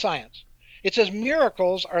it's all science. It says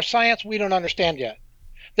miracles are science we don't understand yet.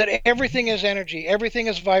 That everything is energy, everything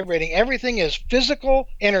is vibrating, everything is physical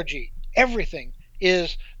energy. Everything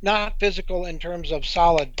is not physical in terms of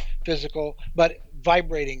solid physical, but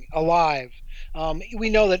vibrating, alive. We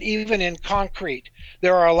know that even in concrete,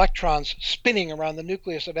 there are electrons spinning around the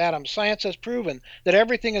nucleus of atoms. Science has proven that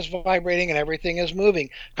everything is vibrating and everything is moving.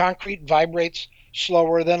 Concrete vibrates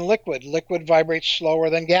slower than liquid. Liquid vibrates slower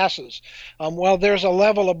than gases. Well, there's a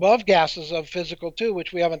level above gases of physical too,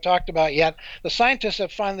 which we haven't talked about yet. The scientists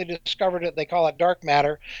have finally discovered it. They call it dark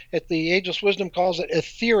matter. The Ageless Wisdom calls it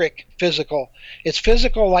etheric physical. It's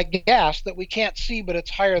physical like gas that we can't see, but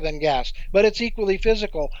it's higher than gas. But it's equally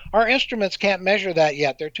physical. Our instruments can't measure that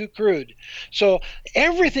yet. They're too crude. So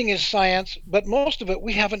everything is science, but most of it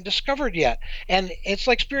we haven't discovered yet. And it's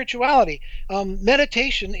like spirituality.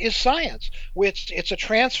 Meditation is science, which it's a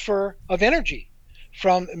transfer of energy.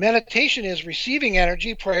 From meditation is receiving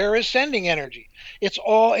energy, prayer is sending energy. It's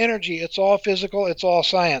all energy, it's all physical, it's all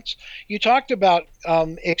science. You talked about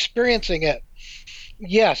experiencing it.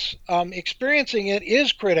 Yes, experiencing it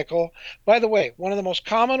is critical. By the way, one of the most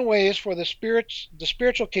common ways for the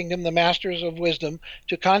spiritual kingdom, the masters of wisdom,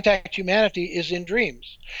 to contact humanity is in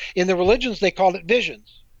dreams. In the religions, they called it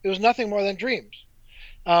visions. It was nothing more than dreams.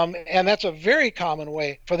 And that's a very common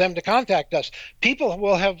way for them to contact us. People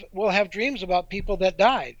will have dreams about people that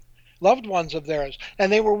died, loved ones of theirs,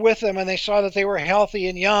 and they were with them and they saw that they were healthy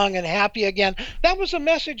and young and happy again. That was a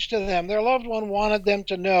message to them. Their loved one wanted them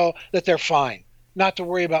to know that they're fine, not to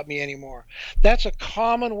worry about me anymore. That's a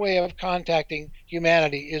common way of contacting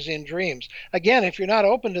humanity, is in dreams. Again, if you're not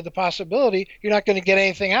open to the possibility, you're not going to get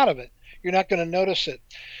anything out of it. You're not going to notice it.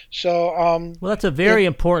 So, well, that's a very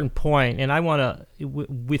important point, and I want to.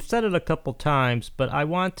 We've said it a couple times, but I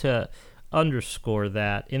want to underscore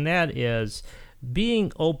that, and that is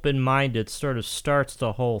being open-minded sort of starts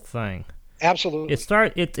the whole thing. Absolutely,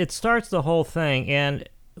 it starts the whole thing, and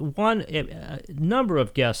a number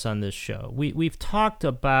of guests on this show, we've talked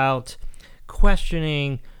about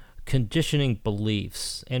questioning conditioning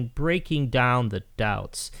beliefs and breaking down the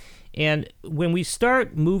doubts. And when we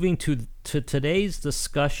start moving to today's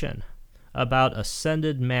discussion about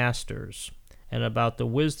ascended masters and about the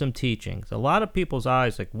wisdom teachings, a lot of people's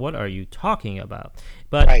eyes like, what are you talking about?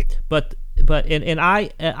 But right. but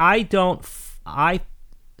I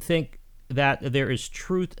think that there is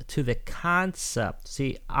truth to the concept.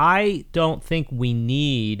 See, I don't think we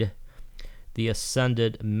need the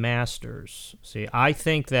ascended masters. See, I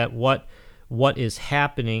think that what is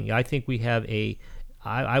happening, I think we have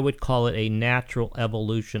I would call it a natural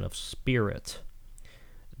evolution of spirit.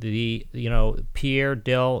 Pierre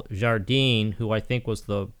Desjardins, who I think was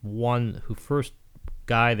the first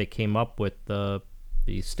guy that came up with the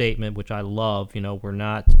statement, which I love. We're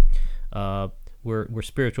not we're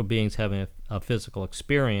spiritual beings having a physical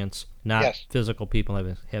experience, not yes. physical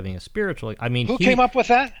people having a spiritual. I mean, who came up with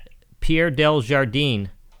that? Pierre Desjardins.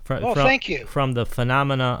 Thank you. From the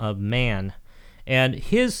Phenomena of Man, and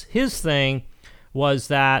his thing was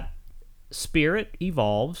that spirit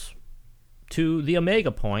evolves to the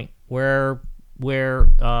omega point where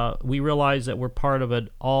we realize that we're part of an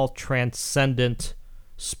all transcendent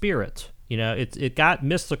spirit, It got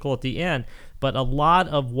mystical at the end, but a lot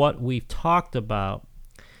of what we've talked about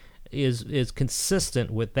is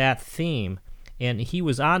consistent with that theme. And he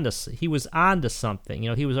was onto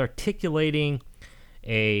something. He was articulating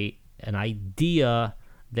an idea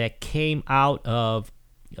that came out of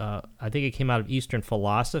I think it came out of Eastern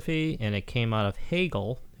philosophy, and it came out of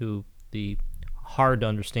Hegel, who the hard to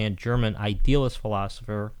understand German idealist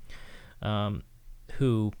philosopher,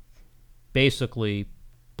 who basically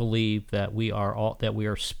believed that we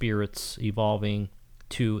are spirits evolving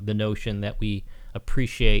to the notion that we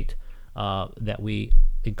appreciate that we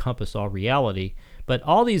encompass all reality. But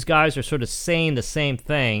all these guys are sort of saying the same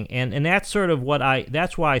thing, and that's sort of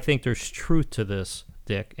that's why I think there's truth to this,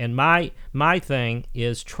 Dick. And my thing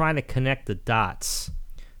is trying to connect the dots,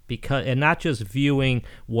 and not just viewing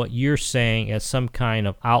what you're saying as some kind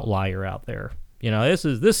of outlier out there. This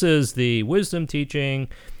is the wisdom teaching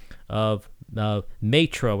of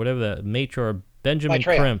Maitreya, whatever the Maitreya or Benjamin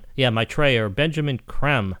Creme. Yeah, Maitreya or Benjamin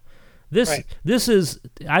Creme. This is,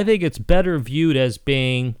 I think it's better viewed as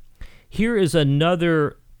being, here is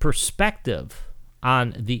another perspective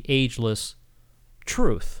on the ageless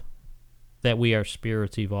truth that we are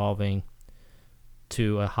spirits evolving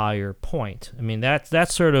to a higher point. I mean,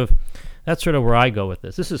 that's sort of where I go with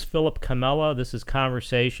this. This is Philip Comella. This is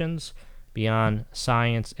Conversations Beyond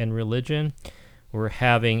Science and Religion. We're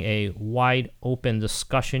having a wide open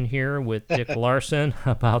discussion here with Dick Larson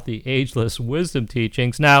about the ageless wisdom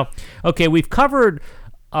teachings. Now, okay, we've covered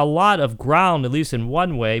a lot of ground, at least in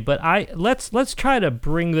one way, but let's try to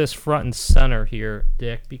bring this front and center here,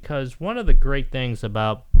 Dick, because one of the great things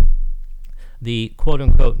about the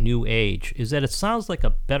quote-unquote New Age is that it sounds like a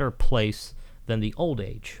better place than the Old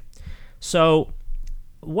Age. So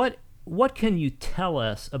what can you tell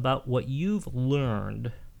us about what you've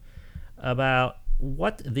learned about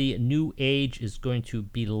what the New Age is going to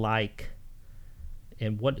be like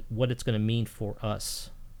and what it's going to mean for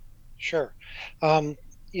us? Sure.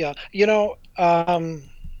 Yeah.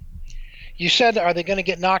 You said, are they going to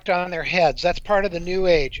get knocked on their heads? That's part of the New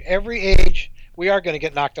Age. Every age, we are going to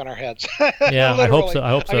get knocked on our heads. Yeah, I hope so.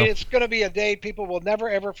 I mean, it's going to be a day people will never,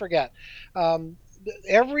 ever forget.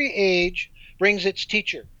 Every age brings its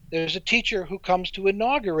teacher. There's a teacher who comes to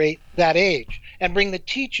inaugurate that age and bring the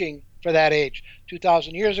teaching for that age.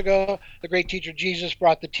 2,000 years ago, the great teacher Jesus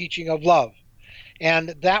brought the teaching of love. And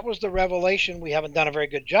that was the revelation. We haven't done a very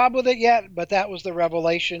good job with it yet, but that was the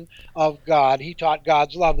revelation of God. He taught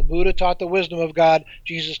God's love. The Buddha taught the wisdom of God.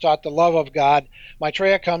 Jesus taught the love of God.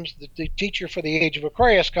 Maitreya comes, the teacher for the age of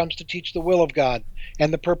Aquarius, comes to teach the will of God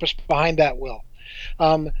and the purpose behind that will.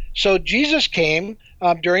 So Jesus came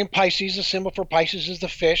during Pisces. The symbol for Pisces is the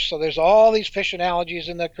fish. So there's all these fish analogies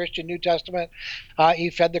in the Christian New Testament. He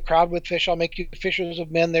fed the crowd with fish. I'll make you fishers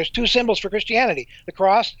of men. There's two symbols for Christianity, the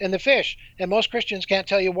cross and the fish. And most Christians can't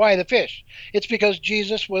tell you why the fish. It's because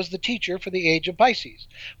Jesus was the teacher for the age of Pisces.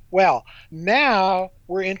 Well, now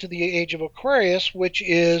we're into the age of Aquarius, which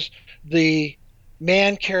is the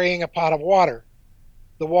man carrying a pot of water,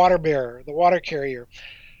 the water bearer, the water carrier.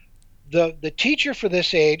 The teacher for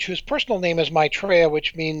this age, whose personal name is Maitreya,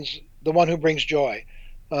 which means the one who brings joy,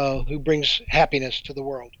 who brings happiness to the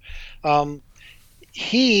world.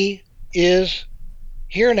 He is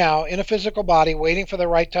here now in a physical body, waiting for the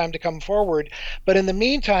right time to come forward. But in the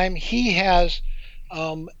meantime, he has,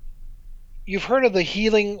 you've heard of the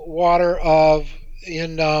healing water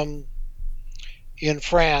in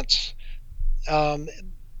France.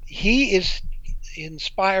 He is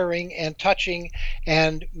inspiring and touching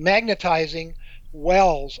and magnetizing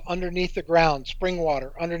wells underneath the ground, spring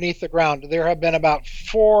water underneath the ground. There have been about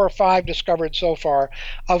 4 or 5 discovered so far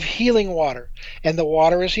of healing water, and the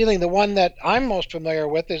water is healing. The one that I'm most familiar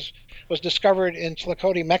with was discovered in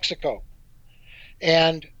Tlacote, Mexico,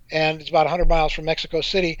 and it's about 100 miles from Mexico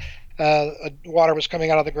City. Water was coming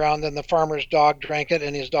out of the ground, and the farmer's dog drank it,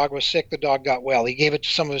 and his dog was sick. The dog got well. He gave it to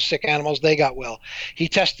some of his sick animals. They got well. He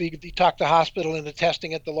talked the hospital into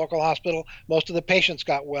testing it, the local hospital. Most of the patients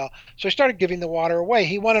got well. So he started giving the water away.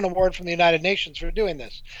 He won an award from the United Nations for doing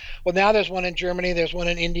this. Well, now there's one in Germany. There's one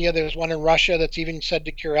in India. There's one in Russia that's even said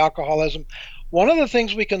to cure alcoholism. One of the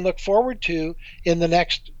things we can look forward to in the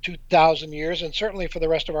next 2,000 years, and certainly for the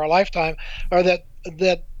rest of our lifetime, are that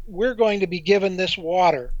we're going to be given this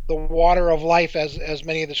water, the water of life, as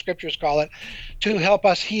many of the scriptures call it, to help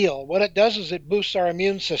us heal. What it does is it boosts our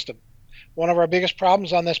immune system. One of our biggest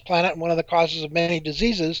problems on this planet, and one of the causes of many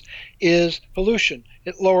diseases, is pollution.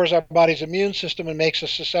 It lowers our body's immune system and makes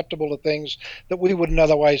us susceptible to things that we wouldn't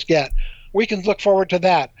otherwise get. We can look forward to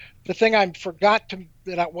that. The thing I forgot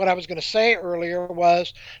what I was going to say earlier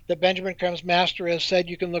was that Benjamin Creme's master has said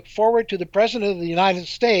you can look forward to the President of the United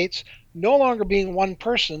States no longer being one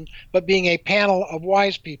person, but being a panel of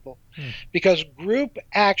wise people. Because group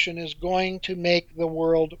action is going to make the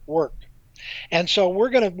world work. And so we're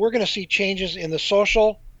going to see changes in the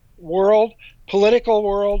social world, political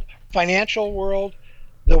world, financial world,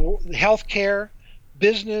 the healthcare,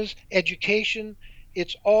 business, education.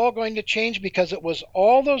 It's all going to change because it was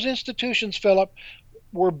all those institutions, Philip,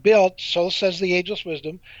 were built, so says the Ageless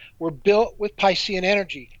Wisdom, were built with Piscean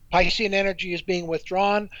energy. Piscean energy is being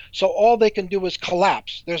withdrawn, so all they can do is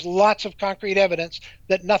collapse. There's lots of concrete evidence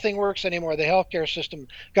that nothing works anymore. The healthcare system,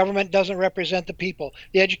 government doesn't represent the people,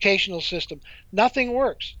 the educational system, nothing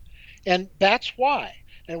works. And that's why.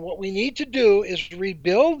 And what we need to do is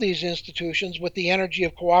rebuild these institutions with the energy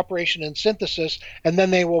of cooperation and synthesis, and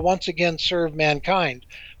then they will once again serve mankind.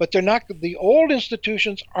 But they're not, the old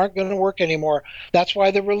institutions aren't going to work anymore. That's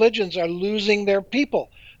why the religions are losing their people.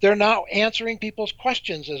 They're not answering people's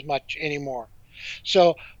questions as much anymore.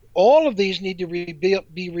 So all of these need to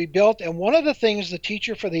be rebuilt. And one of the things the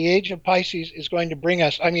teacher for the age of Pisces is going to bring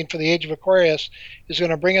us, for the age of Aquarius, is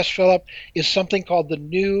going to bring us, Philip, is something called the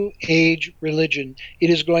New Age religion. It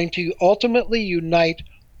is going to ultimately unite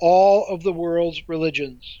all of the world's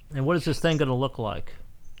religions. And what is this thing going to look like?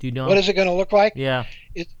 Do you know? What is it going to look like? Yeah.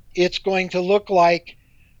 It's going to look like,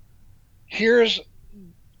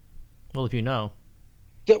 well, if you know.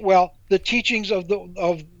 The teachings of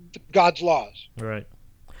God's laws. Right.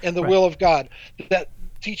 And the will of God, that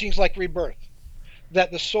teachings like rebirth, that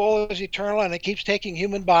the soul is eternal and it keeps taking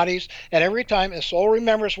human bodies, and every time a soul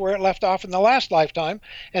remembers where it left off in the last lifetime,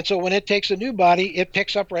 and so when it takes a new body, it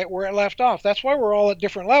picks up right where it left off. That's why we're all at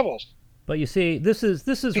different levels. But you see, this is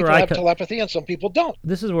people where I have telepathy and some people don't.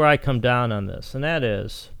 This is where I come down on this, and that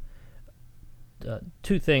is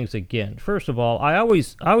two things again. First of all, I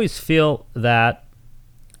always feel that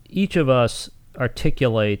each of us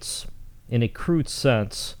articulates in a crude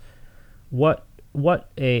sense what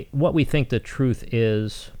we think the truth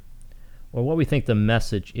is, or what we think the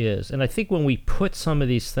message is. And I think when we put some of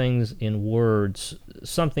these things in words,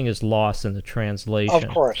 something is lost in the translation. Of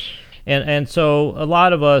course. And so a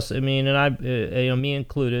lot of us, and I, me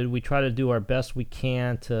included, we try to do our best we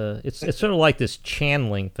can to. It's sort of like this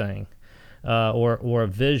channeling thing, or a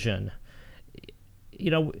vision.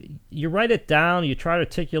 You write it down, you try to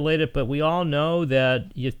articulate it, but we all know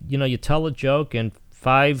that you tell a joke and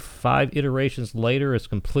five iterations later it's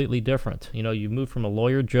completely different. You move from a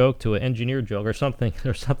lawyer joke to an engineer joke or something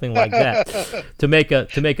like that to make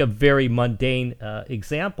a very mundane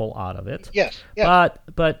example out of it. Yes.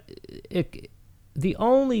 But the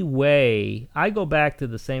only way, I go back to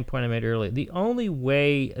the same point I made earlier, the only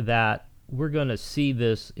way that we're going to see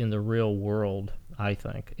this in the real world, I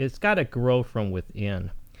think, it's got to grow from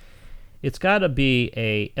within. It's got to be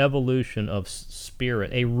a evolution of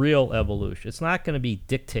spirit, a real evolution. It's not going to be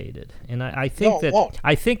dictated, and I think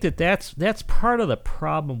that's part of the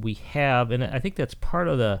problem we have, and I think that's part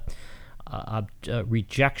of the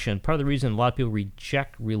rejection. Part of the reason a lot of people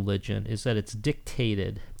reject religion is that it's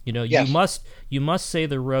dictated. Yes. You must say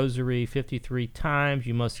the rosary 53 times.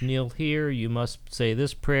 You must kneel here. You must say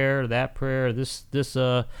this prayer, that prayer, this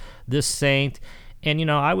saint.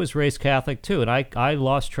 And I was raised Catholic too, and I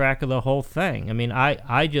lost track of the whole thing.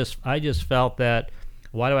 I just felt that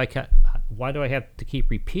why do I have to keep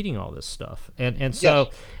repeating all this stuff? And so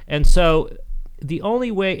the only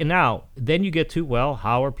way, and now then you get to, well,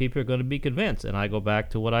 how are people going to be convinced? And I go back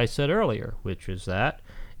to what I said earlier, which is that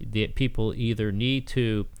the people either need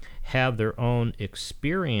to have their own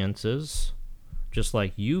experiences, just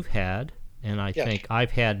like you've had, and I think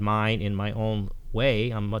I've had mine in my own way.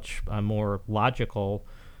 I'm more logical.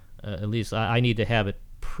 At least I need to have it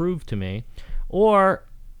proved to me. Or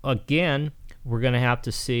again, we're going to have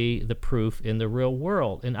to see the proof in the real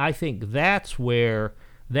world, and I think that's where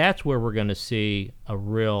we're going to see a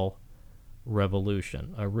real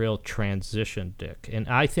revolution, a real transition, Dick. And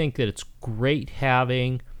I think that it's great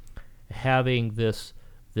having this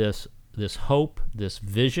hope, this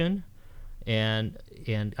vision, and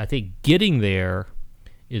I think getting there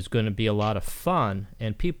is going to be a lot of fun.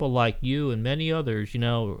 And people like you and many others,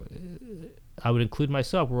 I would include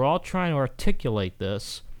myself, we're all trying to articulate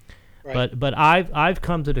this. Right. But I've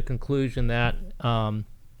come to the conclusion that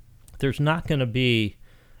there's not going to be,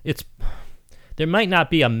 there might not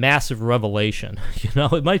be a massive revelation.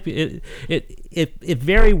 It might be, it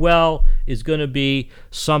very well is going to be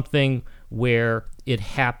something where it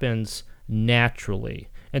happens naturally.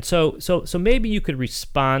 And so maybe you could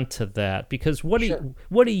respond to that, because what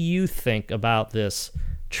do you think about this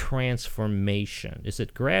transformation? Is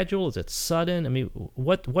it gradual? Is it sudden? I mean,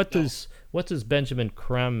 what does Benjamin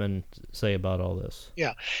Creme say about all this?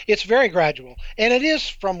 Yeah, it's very gradual, and it is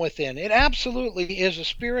from within. It absolutely is a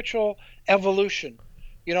spiritual evolution.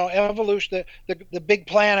 Evolution. The big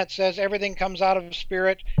planet says everything comes out of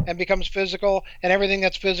spirit and becomes physical, and everything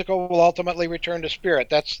that's physical will ultimately return to spirit.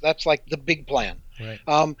 That's like the big plan.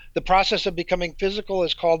 Right. The process of becoming physical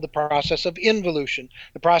is called the process of involution.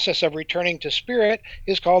 The process of returning to spirit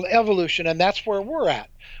is called evolution, and that's where we're at.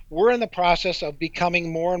 We're in the process of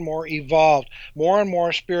becoming more and more evolved, more and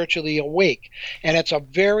more spiritually awake. And it's a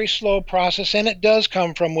very slow process, and it does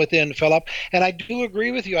come from within, Philip. And I do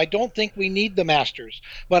agree with you. I don't think we need the masters.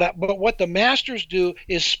 But what the masters do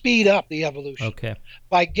is speed up the evolution. Okay.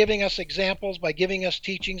 By giving us examples, by giving us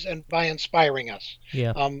teachings, and by inspiring us.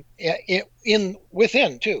 Yeah.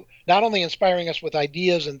 Within too. Not only inspiring us with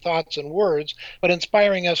ideas and thoughts and words, but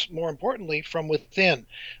inspiring us more importantly from within.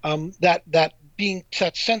 That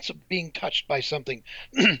sense of being touched by something,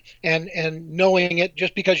 and knowing it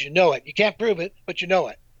just because you know it. You can't prove it, but you know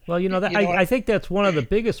it. Well, I think that's one of the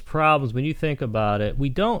biggest problems when you think about it. We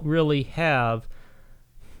don't really have,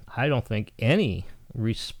 I don't think, any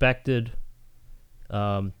respected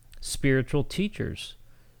spiritual teachers.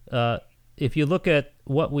 If you look at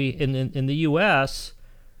what we in the U.S.,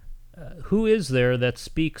 who is there that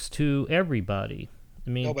speaks to everybody? I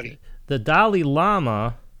mean, nobody. The Dalai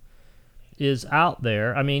Lama is out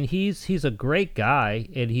there. I mean, he's a great guy,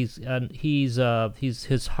 and he's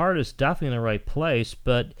his heart is definitely in the right place.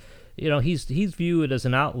 But he's viewed as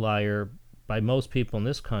an outlier by most people in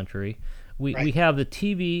this country. We have the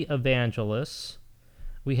TV evangelists,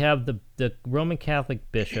 we have the Roman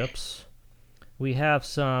Catholic bishops, we have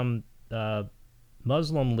some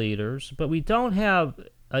Muslim leaders, but we don't have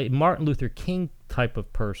a Martin Luther King type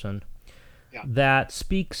of person that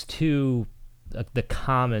speaks to the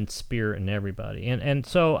common spirit in everybody. And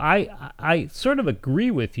so I sort of agree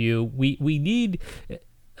with you. We need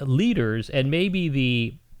leaders, and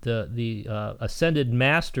maybe the ascended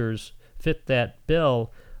masters fit that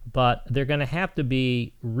bill, but they're going to have to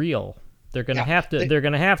be real. They're going to have to. They're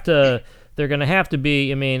going to have to. They're going to have to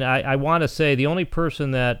be. I mean, I want to say the only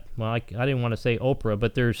person that. Well, I didn't want to say Oprah,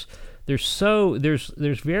 but there's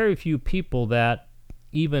very few people that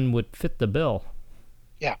even would fit the bill.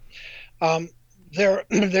 Yeah.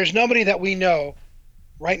 There's nobody that we know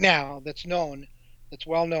right now that's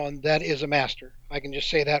well known, that is a master. I can just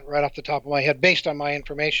say that right off the top of my head based on my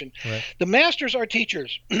information. Right. The masters are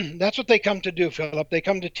teachers. That's what they come to do, Philip. They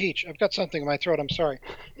come to teach. I've got something in my throat. I'm sorry.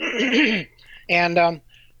 And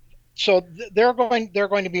so they're going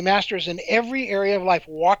to be masters in every area of life,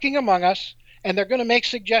 walking among us, and they're going to make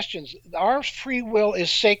suggestions. Our free will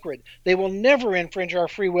is sacred. They will never infringe our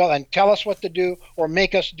free will and tell us what to do or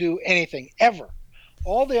make us do anything, ever.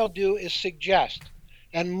 All they'll do is suggest.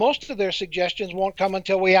 And most of their suggestions won't come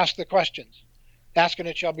until we ask the questions. Ask and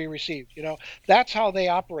it shall be received. That's how they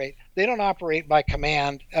operate. They don't operate by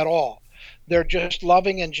command at all. They're just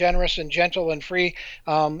loving and generous and gentle and free.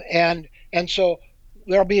 And so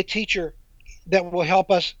there'll be a teacher that will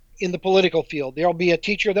help us in the political field. There'll be a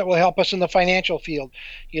teacher that will help us in the financial field.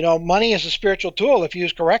 Money is a spiritual tool if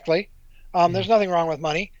used correctly. There's nothing wrong with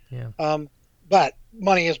money. Yeah. But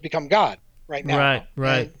money has become God right now.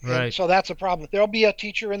 Right. And so that's a problem. There'll be a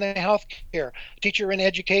teacher in the healthcare, a teacher in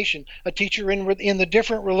education, a teacher in the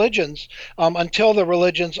different religions, until the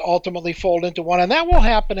religions ultimately fold into one. And that will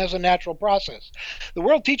happen as a natural process. The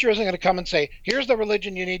world teacher isn't going to come and say, here's the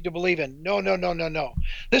religion you need to believe in. No.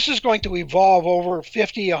 This is going to evolve over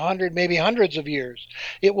 50, 100, maybe hundreds of years.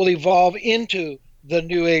 It will evolve into the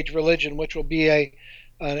New Age religion, which will be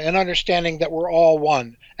an understanding that we're all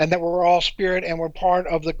one, and that we're all spirit, and we're part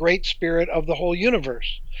of the great spirit of the whole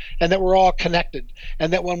universe, and that we're all connected,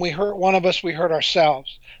 and that when we hurt one of us, we hurt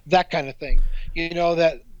ourselves, that kind of thing.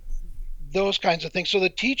 That those kinds of things. So the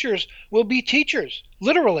teachers will be teachers,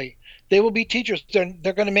 literally. They will be teachers.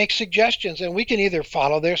 They're going to make suggestions, and we can either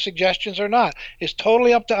follow their suggestions or not. It's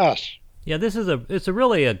totally up to us. Yeah, it's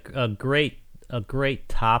really a great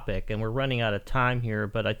topic, and we're running out of time here,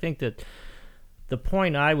 but I think that the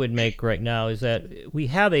point I would make right now is that we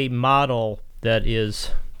have a model that is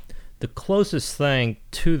the closest thing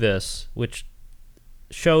to this, which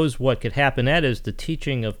shows what could happen. That is the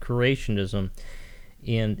teaching of creationism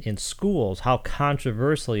in schools, how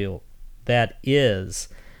controversial that is.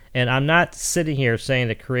 And I'm not sitting here saying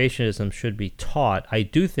that creationism should be taught. I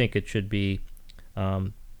do think it should be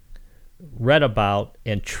read about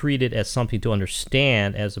and treated as something to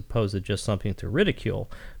understand as opposed to just something to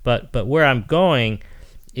ridicule. But where I'm going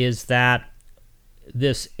is that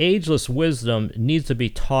this ageless wisdom needs to be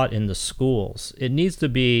taught in the schools. It needs to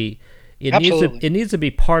be it needs to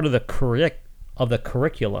be part of the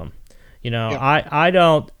curriculum. I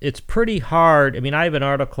don't. It's pretty hard. I mean, I have an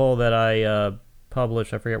article that I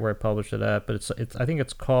published. I forget where I published it at, but it's. I think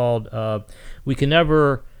it's called "We Can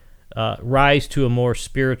Never Rise to a More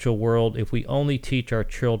Spiritual World If We Only Teach Our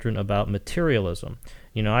Children About Materialism."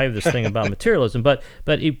 I have this thing about materialism, but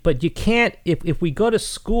you can't if we go to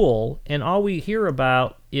school and all we hear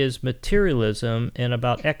about is materialism and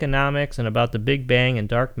about economics and about the Big Bang and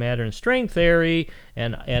dark matter and string theory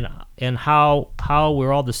and how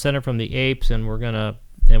we're all descended from the apes and we're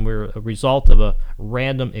a result of a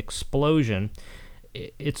random explosion.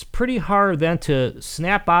 It's pretty hard then to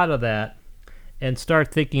snap out of that and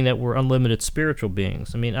start thinking that we're unlimited spiritual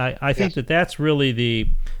beings. I mean, I think that that's really the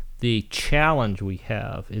challenge we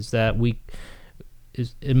have is that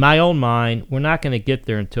in my own mind, we're not going to get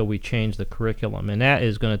there until we change the curriculum, and that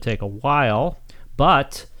is going to take a while.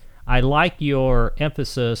 But I like your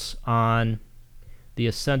emphasis on the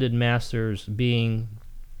Ascended Masters being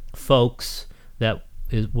folks that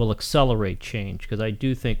will accelerate change, because I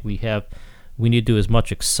do think we need to do as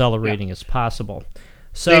much accelerating as possible.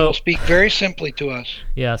 So, they will speak very simply to us.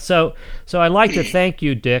 Yeah, so I'd like to thank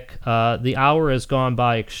you, Dick. The hour has gone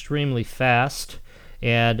by extremely fast,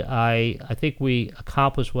 and I think we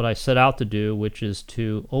accomplished what I set out to do, which is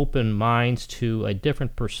to open minds to a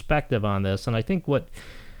different perspective on this. And I think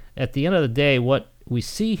at the end of the day, what we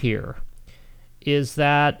see here is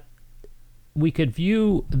that we could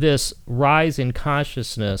view this rise in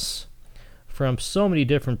consciousness from so many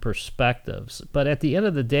different perspectives, but at the end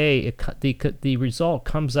of the day, the result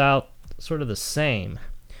comes out sort of the same,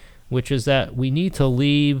 which is that we need to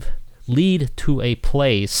lead to a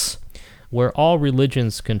place where all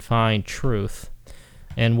religions can find truth,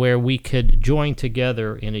 and where we could join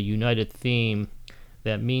together in a united theme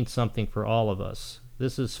that means something for all of us.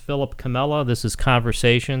 This is Philip Comella. This is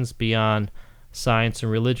Conversations Beyond Science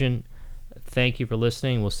and Religion. Thank you for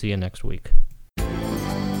listening. We'll see you next week.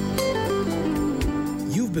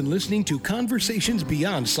 You've been listening to Conversations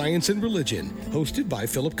Beyond Science and Religion, hosted by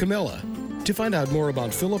Philip Comella. To find out more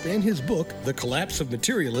about Philip and his book, The Collapse of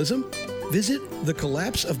Materialism, visit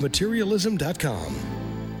thecollapseofmaterialism.com.